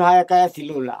বুদ্ধি হায়া কায়া ছিল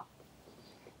না,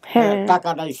 হ্যাঁ টাকা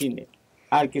নাই চিনে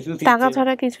আর কিছু টাকা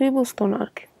ছাড়া কিছুই বুঝতো না আর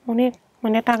কি। অনেক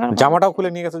মানে টাকার জামাটাও খুলে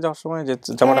নিয়ে গেছে যাওয়ার সময়, যে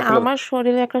জামাটা খুলে আমার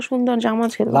শরীরে একটা সুন্দর জামা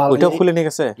ছিল, ওইটাও খুলে নিয়ে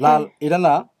গেছে। লাল, এটা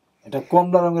না, এটা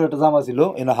কমলা রঙের একটা জামা ছিল,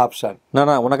 এটা হাফ শার্ট। না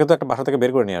না, ওনাকে তো একটা বাসা থেকে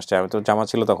বের করে নিয়ে আসছে, আমি তো জামা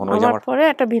ছিল তখন, ওই আমার জামা পরে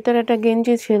একটা ভিতরে একটা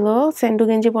গেঞ্জি ছিল, সেন্ডু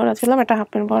গেঞ্জি পরা ছিল, একটা হাফ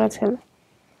প্যান্ট পরা ছিল।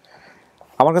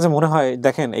 আমার কাছে মনে হয়,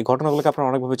 দেখেন এই ঘটনাগুলোকে আপনারা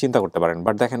অনেকভাবে চিন্তা করতে পারেন,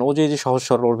 বাট দেখেন ও যে সহজ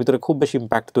সরল, ওর ভিতরে খুব বেশি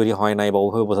ইম্প্যাক্ট তৈরি হয় নাই বা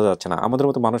ওভাবে বোঝা যাচ্ছে না। আমাদের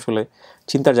মতো মানুষ হলে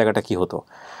চিন্তার জায়গাটা কি হতো,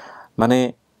 মানে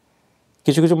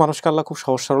কিছু কিছু মানুষকে আল্লাহ খুব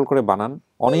সহজ সরল করে বানান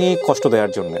অনেক কষ্ট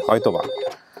দেওয়ার জন্য হয়তোবা।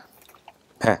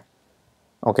 হ্যাঁ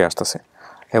ওকে আসতেছে,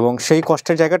 এবং সেই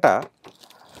কষ্টের জায়গাটা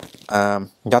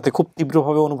যাতে খুব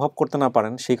তীব্রভাবে অনুভব করতে না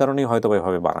পারেন সেই কারণেই হয়তো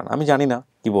এভাবে বানান। আমি জানি না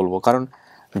কি বলবো, কারণ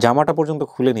জামাটা পর্যন্ত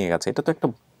খুলে নিয়ে গেছে, এটা তো একটা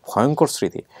ভয়ঙ্কর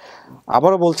স্মৃতি।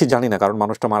 আবারও বলছি জানি না, কারণ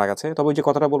মানুষটা মারা গেছে। তবে ওই যে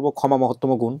কথাটা বলবো, ক্ষমা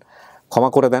মহত্তম গুণ, ক্ষমা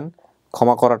করে দেন।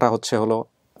 ক্ষমা করাটা হলো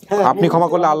আপনি ক্ষমা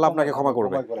করলে আল্লাহ আপনাকে ক্ষমা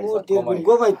করবে।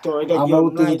 আমরা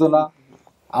উত্তেজিত না,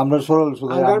 আমরা সরল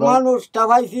সুদে, আমরা মানুষটা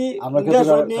ভাইছি, আমরা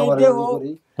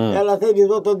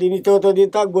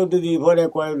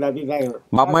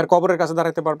বাপ মায়ের কবরের কাছে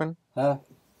দাঁড়াতে পারবেন,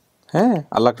 হ্যাঁ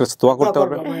আল্লাহর কাছে দোয়া করতে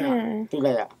পারবেন,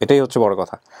 এটাই হচ্ছে বড়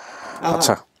কথা।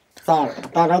 আচ্ছা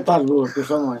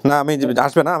না, আমি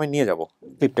আসবে না, আমি নিয়ে যাবো।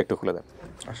 ক্লিপটা একটু খুলে দেন।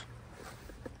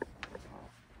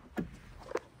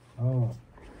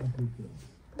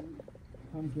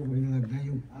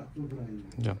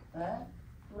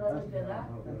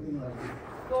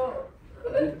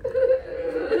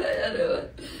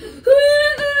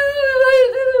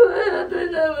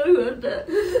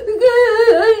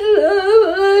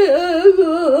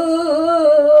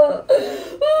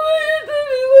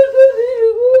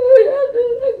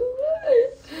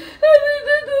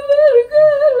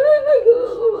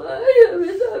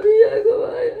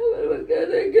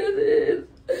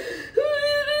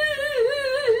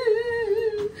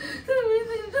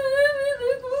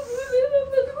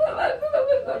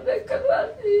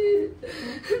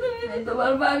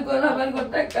 তোমার মায়ের ঘর আমার ঘর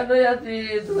টাকা নয় আছি,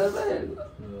 তোমার মায়ের ঘর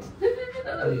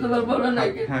তোমার বলো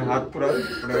নাকি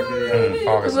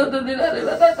তোমার তো দিলারে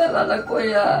বাতা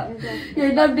কইয়া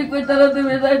এই নামটি কইতারা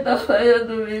তুমি যাইতা ভাইয়া,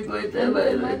 তুমি কইতে ভাই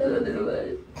ভাই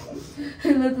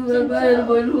তোমার ভাইয়ের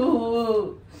বলবো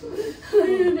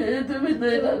তুমি তো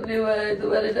নামনি ভাই,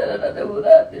 তোমার ডানাতে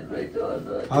পুরা দিন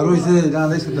আর হইছে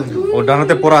ডানাতে সুতা, ও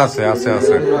ডানাতে পোড়া আছে আছে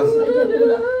আছে।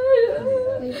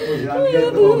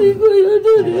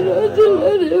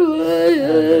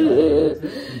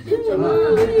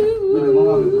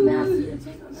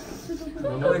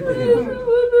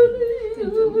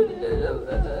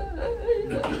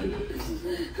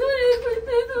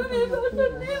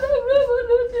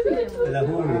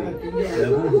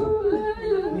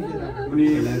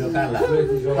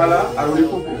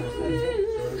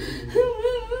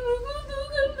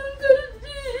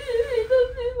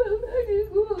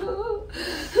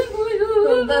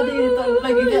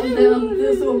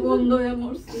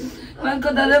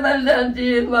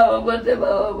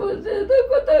 বাবা বলছে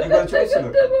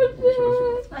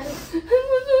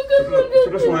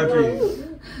ছোট সময় কি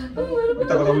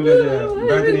কথা বললে যে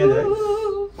বেড়াতে নিয়ে যায়,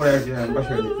 পরে আর কি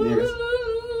বাসায় নিয়ে গেছে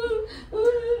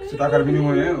টাকার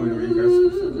বিনিময়ে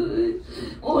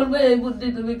ওর ভাই বুদ্ধি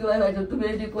তুমি কি ভাই তুমি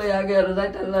এটি কই আগে আরো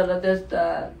যাইতাল্লা না দেশটা,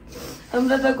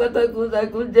 আমরা তো কত খুঁজা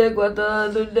খুঁজে কত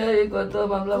দুর্দাই কত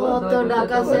মামলা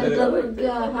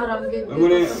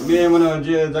মেয়ে মানে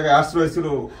যে জায়গায় আশ্রয় ছিল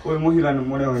ওই মহিলা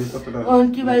মনে হয় কতটা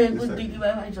কি ভাই বুদ্ধি কি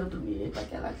ভাই ভাইছো তুমি এটা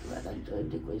কেলা কি ভাই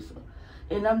কইছো,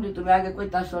 এই নামটি তুমি আগে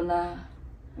কইতাছো না?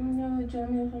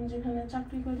 আমি এখন যেখানে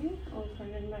চাকরি করি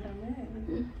ওখানে ম্যাডামে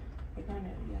এখানে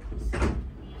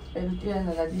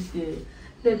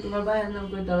তোমার ভাইয়ের নাম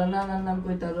কইতারো, নানার নাম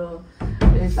কইতারো,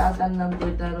 এই চাচার নাম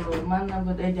কইতারো, মার নাম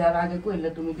কইতে, এই যে আর আগে কইলে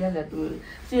তুমি গেলে তুমি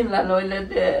চিনলা নইলে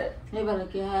দে এবারে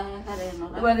কি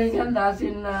এবার এইখানটা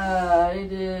আসিন না। এই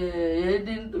যে এই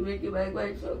দিন তুমি কি ভাই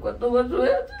পাইছো, কত বছর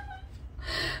হয়েছে,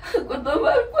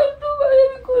 কতবার কত ভাই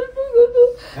আমি কষ্ট কত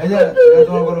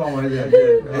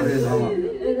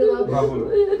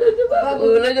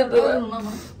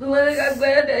তোমার গাছ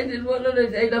ভাইয়া দিন মনে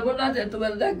রয়েছে, এইটা মনে আছে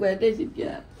তোমার গাছ ভাইয়া দিয়েছি কি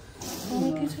আর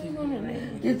কিছুই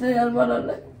আর মনে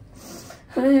নাই।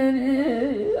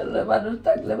 আল্লাহ মানুষ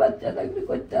থাকলে বাচ্চা থাকলে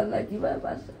করতে আল্লাহ কিভাবে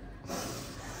বাসা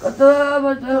কত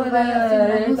বছর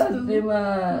তাসলিমা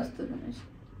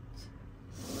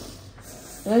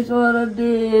এই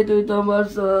শহরটি তুই তো আমার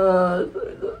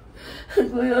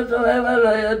তুইও সবাই ভালো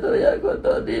হয়ে তুই কত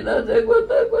দিন আছে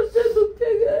কথা করছে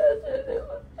দুঃখে গেছে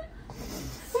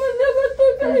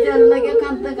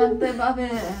কানতে কানতে বাবে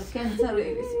ক্যান্সার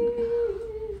হয়ে গেছে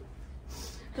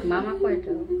মামা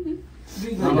কয়টা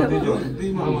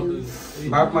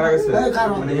বাপ মারা গেছে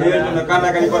মানে মেয়ের জন্য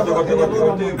কান্নাকানি করতে করতে করতে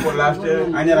করতে লাস্টে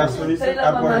আইনের আশ্রয় নিচ্ছে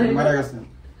তারপরে মারা গেছে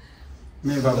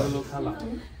মেয়ের বাবা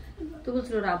তো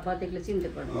বলছিল আব্বা দেখলে চিনতে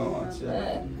পারবে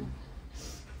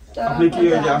আপনি কি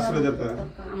ওই যে আশ্রয় দিতে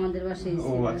আমাদের বাসায়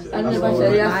ও আচ্ছা আমাদের বাসায়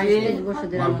আসি 22 বছর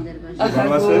ধরে আমাদের বাসায়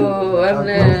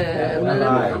ভালো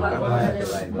আছে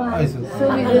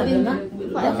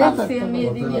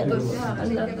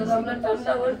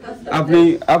আপনি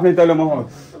আপনি তাহলে মোহাম্মদ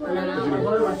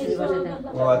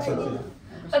ও আচ্ছা আচ্ছা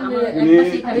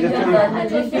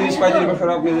 30-35 বছর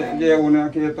আপনি যে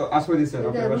ওনাকে তো আশ্রয় দিচ্ছেন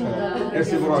আপনার বাসায়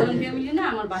এসে বড় ফ্যামিলি না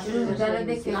আমার বাসায় যারা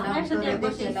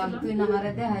দেখছিলাম তুই না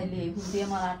মারে দেখাইলি হুদি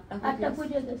আমার আটটা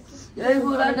পুজো দিছে এই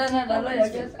পুরাটা না ডালো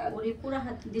একে ওরে পুরা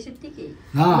হাত দেশের থেকে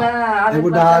না আমি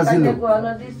এগুলা ছিল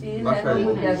কোয়ালা দিছি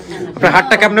আপনার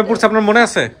হাতটা কেমনে পড়ছে আপনার মনে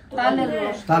আছে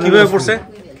কিভাবে পড়ছে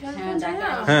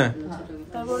হ্যাঁ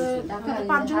তারপরে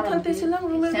 5 জন খেলতেছিলাম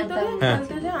রুমের ভিতরে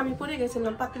খেলতে যে আমি পড়ে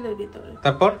গেছিলাম পাতিলের ভিতরে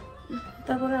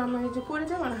তারপরে আমি যে পড়ে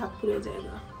যাই আমার হাত পুড়ে যায়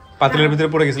না পাতিলের ভিতরে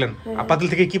পড়ে গেছিলেন আর পাতিল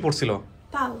থেকে কি পড়ছিল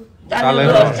তাল তালের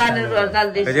রস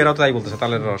এই যে এরা তাই বলতেছে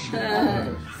তালের রস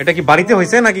এটা কি বাড়িতে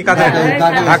হয়েছে নাকি কাছে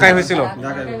ঢাকায় হয়েছিল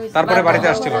তারপরে বাড়িতে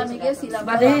আসছিল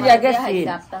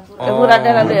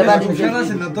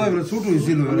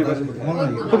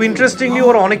খুব ইন্টারেস্টিংলি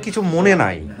ওর অনেক কিছু মনে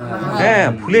নাই হ্যাঁ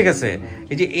ভুলে গেছে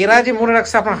এই যে এরা যে মনে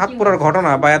রাখছে আপনার হাত পোড়ার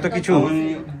ঘটনা বা এত কিছু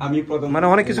আমি প্রথম মানে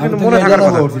অনেক কিছু কিন্তু মনে থাকার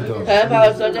কথা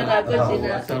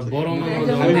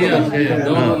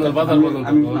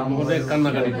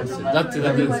কান্নাকাটি করছে যাচ্ছে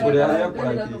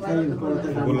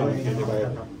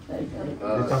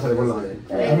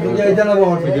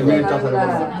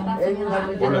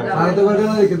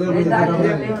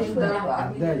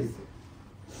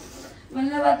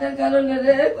কারণে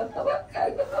রে কথা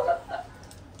বার্তা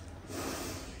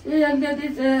এই আগে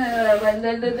দিছে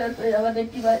আমাদের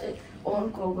কি ভাই ওর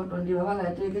ঘটন দিবা ভালো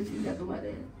তুই গেছিস না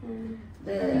তোমারে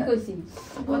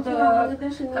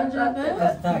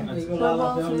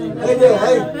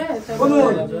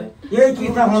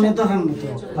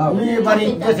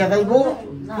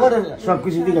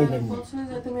সবকিছু দিকে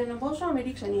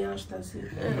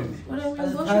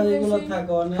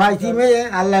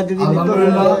আল্লাহ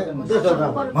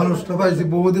মানুষটা পাইছি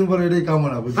বহুদিন পরে এটাই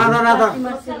কামনা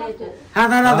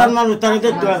হাজার মানুষ তাকে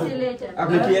দেখতে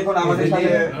আপনি কি এখন আমাদের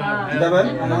সাথে যাবেন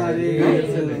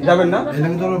যাবেন না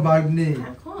এখানে তো বাইক নেই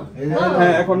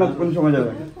হ্যাঁ এখন না কোন সময়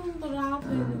যাবেন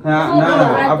হ্যাঁ না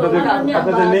আপনাদের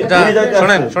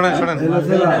শোনেন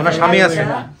ওনার স্বামী আছে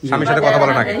স্বামীর সাথে কথা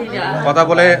বলেন আগে কথা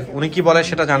বলে উনি কি বলে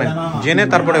সেটা জানেন জেনে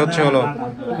তারপরে হচ্ছে হলো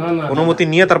অনুমতি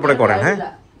নিয়ে তারপরে করেন হ্যাঁ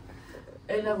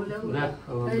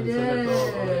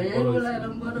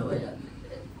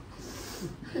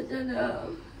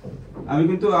আমি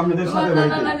কিন্তু আপনাদের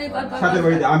সাথে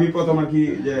বাড়িতে আমি প্রথম আর কি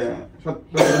যে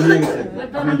নিয়ে গেছে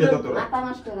আপনি যে তত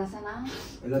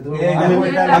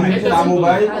আমি আমু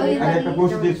ভাই আমি একটা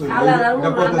পোস্ট দিয়েছি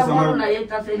এটা করতেছে আমার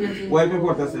ওয়াইফে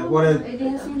করতেছে পরে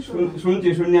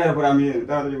শুনি আর পরে আমি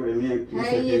তাড়াতাড়ি করে নিয়ে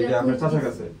যে আপনার চাচার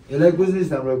কাছে এলাই বুঝিস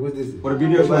আমরা বুঝিছি পরে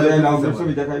ভিডিও সাজাইলাম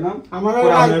ছবি দেখাইলাম আমার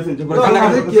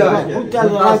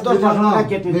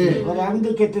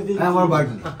আমার বাইক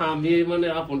আমি মানে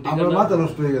আপন আমার মাথা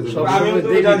নষ্ট হয়ে গেছে আমি তো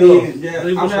জানি যে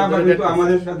আমরা কিন্তু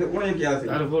আমাদের সাথে অনেকে আছে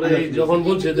তারপরে যখন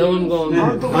বলছে দেওয়ানগঞ্জ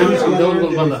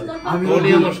বাধা বলি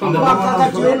আমার সন্দেহ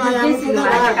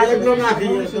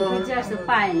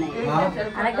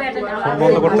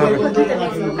বন্ধ করতে হবে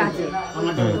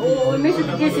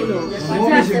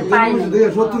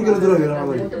 70 কিলো ধরে গেল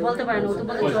বলতে পারে না ও তো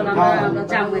বলে চল আমরা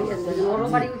জামু খেলতে ওর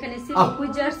বাড়ি ওখানে ছিল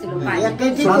কুইজার ছিল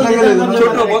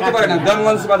ছোট বলতে পারে না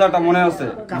দনগঞ্জ বাজারটা মনে আছে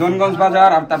দনগঞ্জ বাজার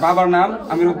আর তার বাবার নাম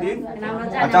আমিরউদ্দিন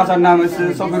আর চাচার নাম হচ্ছে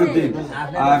সফিরউদ্দিন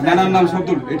আর নানার নাম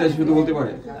সতুল এটা শুধু বলতে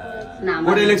পারে না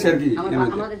ওটা লেখছে আর কি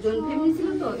আমাদের জয়েন্ট ফ্যামিলি ছিল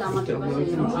তো আমাদের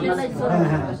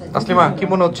তাসলিমা কি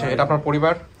মনে হচ্ছে এটা আপনার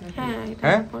পরিবার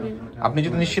হ্যাঁ আপনি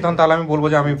যদি নিশ্চিত হন তাহলে আমি বলবো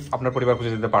যে আমি আপনার পরিবার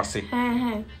খুঁজে দিতে পারছি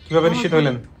হ্যাঁ কিভাবে নিশ্চিত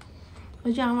হইলেন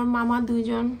ওই যে আমার মামা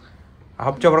দুইজন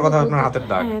সবচেয়ে বড় কথা আপনার হাতের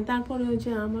দাগ হ্যাঁ তারপরে ওই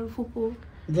যে আমার ফুপু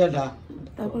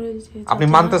তারপরে আপনি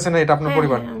মানতেছেন এটা আপনার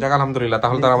পরিবার যাক আলহামদুলিল্লাহ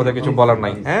তাহলে তার আমাদের কিছু বলার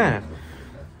নাই হ্যাঁ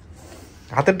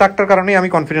হাতের দাগটার কারণেই আমি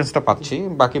কনফিডেন্সটা পাচ্ছি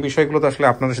বাকি বিষয়গুলো তো আসলে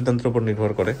আপনার সিদ্ধান্তের উপর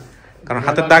নির্ভর করে কারণ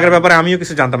হাতের দাগের ব্যাপারে আমিও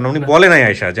কিছু জানতাম না, উনি বলে নাই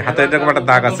আয়শা যে হাতে এরকম একটা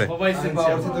দাগ আছে।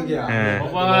 হ্যাঁ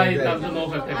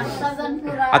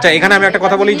আচ্ছা এখানে আমি একটা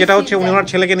কথা বলি, যেটা হচ্ছে উনি ওনার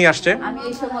ছেলেকে নিয়ে আসছে,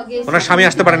 ওনার স্বামী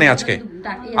আসতে পারেনি আজকে।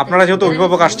 আপনারা যেহেতু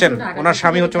অভিভাবক আসছেন, ওনার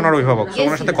স্বামী হচ্ছে ওনার অভিভাবক,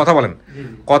 ওনার সাথে কথা বলেন,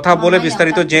 কথা বলে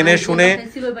বিস্তারিত জেনে শুনে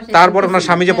তারপর ওনার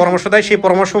স্বামী যে পরামর্শ দেয় সেই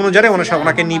পরামর্শ অনুযায়ী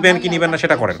ওনাকে নিবেন কি নিবেন না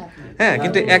সেটা করেন। হ্যাঁ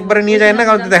কিন্তু একবারে নিয়ে যায় না,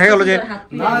 কারণ দেখা গেল যে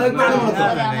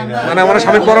মানে ওনার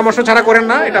স্বামীর পরামর্শ ছাড়া করেন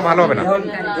না, এটা ভালো হবে না।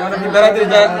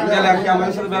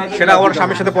 সেটা ওর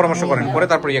স্বামীর সাথে পরামর্শ করেন, করে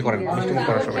তারপর ইয়ে করেন মিষ্টিমুখ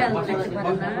করার সময়।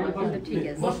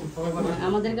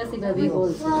 আমাদের কাছে ভাবি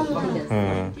বলছে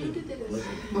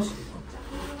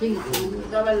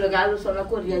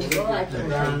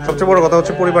সবচেয়ে বড় কথা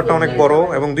হচ্ছে পরিবারটা অনেক বড়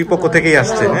এবং দুই পক্ষ থেকেই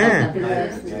আসছে। হ্যাঁ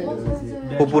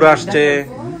ফুপুরা আসছে,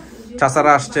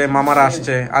 চাচারা আসছে, মামারা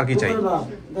আসছে, আর কি চাই।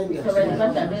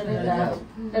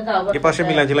 এ পাশে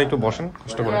মিলা জিলা একটু বসেন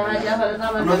কষ্ট করে।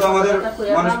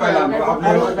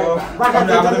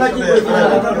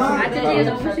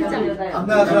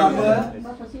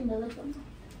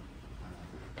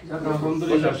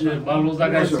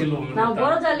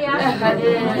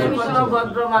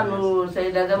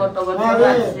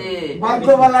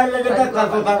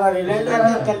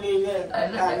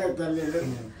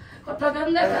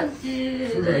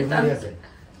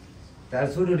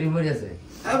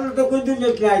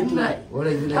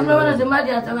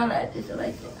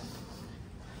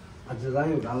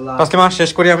 তাসলিমা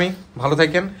শেষ করি আমি, ভালো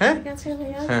থাকেন। হ্যাঁ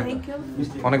হ্যাঁ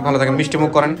অনেক ভালো থাকেন, মিষ্টি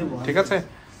মুখ করেন, ঠিক আছে?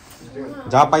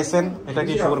 যা পাইছেন এটা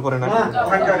কি শুরু করে না,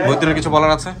 বৈদ্যুতিক কিছু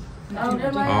বলার আছে?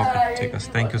 ওকে ঠিক আছে,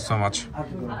 থ্যাংক ইউ সো মাচ।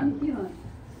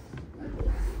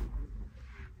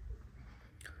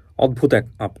 অদ্ভুত এক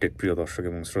আপডেট প্রিয় দর্শক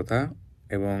এবং শ্রোতা,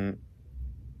 এবং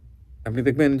আপনি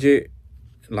দেখবেন যে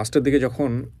লাস্টের দিকে যখন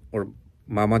ওর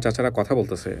মামা চাচারা কথা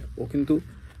বলতেছে, ও কিন্তু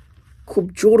খুব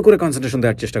জোর করে কনসেন্ট্রেশন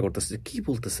দেওয়ার চেষ্টা করতেছে কি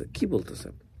বলতেছে কি বলতেছে।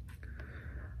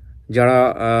 যারা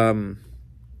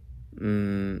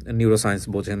নিউরোসায়েন্স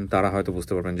বোঝেন তারা হয়তো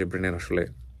বুঝতে পারবেন যে ব্রেনের আসলে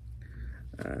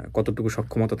কতটুকু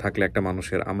সক্ষমতা থাকলে একটা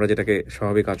মানুষের, আমরা যেটাকে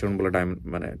স্বাভাবিক আচরণ বলে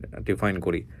মানে ডিফাইন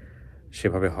করি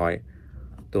সেভাবে হয়।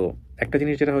 তো একটা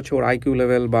জিনিস যেটা হচ্ছে ওর আইকিউ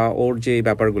লেভেল বা ওর যে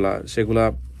ব্যাপারগুলা সেগুলা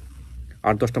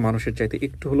 8-10টা মানুষের চাইতে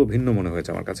একটু হলেও ভিন্ন মনে হয়েছে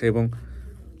আমার কাছে, এবং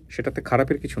সেটাতে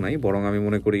খারাপের কিছু নাই, বরং আমি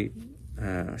মনে করি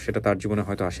সেটা তার জীবনে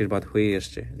হয়তো আশীর্বাদ হয়েই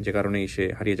এসছে, যে কারণেই সে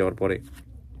হারিয়ে যাওয়ার পরে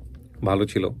ভালো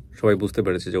ছিল, সবাই বুঝতে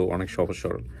পেরেছে যে ও অনেক সহজ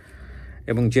সরল,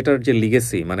 এবং যেটার যে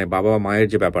লিগেসি মানে বাবা মায়ের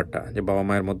যে ব্যাপারটা, যে বাবা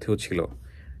মায়ের মধ্যেও ছিল,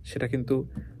 সেটা কিন্তু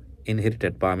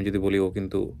ইনহেরিটেড, বা আমি যদি বলি ও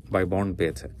কিন্তু বাই বর্ন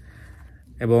পেয়েছে।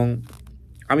 এবং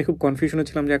আমি খুব কনফিউশনে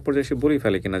ছিলাম যে এক পর্যায়ে সে বলেই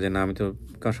ফেলে কিনা যে না আমি তো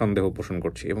সন্দেহ পোষণ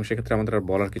করছি, এবং সেক্ষেত্রে আমাদের আর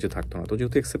বলার কিছু থাকতো না। তো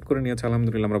যেহেতু অ্যাকসেপ্ট করে নিয়েছে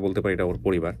আলহামদুলিল্লাহ, আমরা বলতে পারি এটা ওর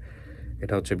পরিবার,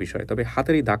 এটা হচ্ছে বিষয়। তবে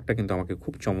হাতের এই দাগটা কিন্তু আমাকে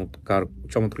খুব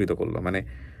চমৎকৃত করলো। মানে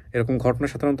এরকম ঘটনা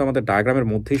সাধারণত আমাদের ডায়াগ্রামের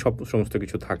মধ্যেই সমস্ত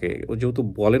কিছু থাকে, ও যেহেতু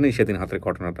বলেনি সেদিন হাতের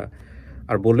ঘটনাটা,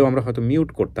 আর বললেও আমরা হয়তো মিউট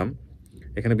করতাম,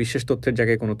 এখানে বিশেষ তথ্যের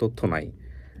জায়গায় কোনো তথ্য নাই,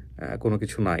 কোনো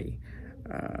কিছু নাই,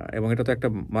 এবং এটা তো একটা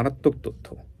মারাত্মক তথ্য।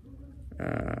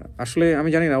 আসলে আমি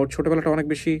জানি না, ওর ছোটোবেলাটা অনেক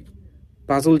বেশি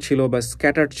পাজল ছিল বা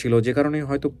স্ক্যাটার্ড ছিল, যে কারণে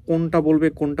হয়তো কোনটা বলবে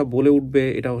কোনটা বলে উঠবে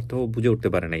এটা হয়তো বুঝে উঠতে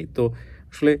পারে নাই। তো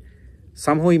আসলে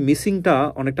সামহাও এই মিসিংটা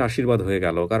অনেকটা আশীর্বাদ হয়ে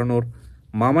গেল, কারণ ওর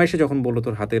মামা এসে যখন বললো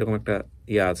তোর হাতে এরকম একটা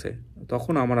ইয়ে আছে,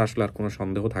 তখন আমার আসলে আর কোনো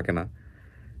সন্দেহ থাকে না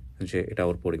যে এটা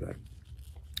ওর পরিবার।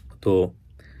 তো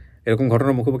এরকম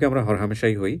ঘটনার মুখোমুখি আমরা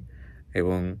হরহামেশাই হই,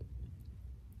 এবং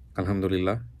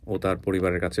আলহামদুলিল্লাহ ও তার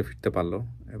পরিবারের কাছে ফিরতে পারলো,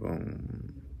 এবং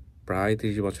প্রায়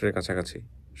 30 বছরের কাছাকাছি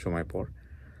সময় পর।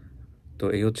 তো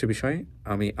এই হচ্ছে বিষয়।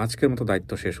 আমি আজকের মতো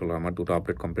দায়িত্ব শেষ হলো, আমার 2টো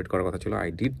আপডেট কমপ্লিট করার কথা ছিল, আই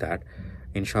ডিড দ্যাট।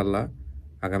 ইনশাল্লাহ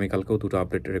আগামীকালকেও 2টো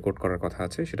আপডেট রেকর্ড করার কথা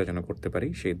আছে, সেটা যেন করতে পারি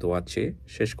সেই দোয়া চেয়ে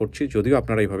শেষ করছি। যদিও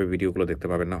আপনারা এইভাবে ভিডিওগুলো দেখতে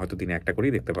পাবেন না, হয়তো দিনে একটা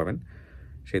করেই দেখতে পাবেন,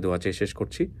 সেই দোয়া চেয়ে শেষ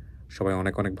করছি। সবাই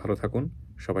অনেক অনেক ভালো থাকুন,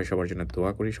 সবাই সবার জন্য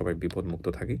দোয়া করি, সবাই বিপদ মুক্ত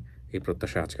থাকি, এই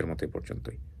প্রত্যাশা আজকের মতো এই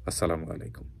পর্যন্তই। আসসালামু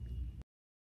আলাইকুম।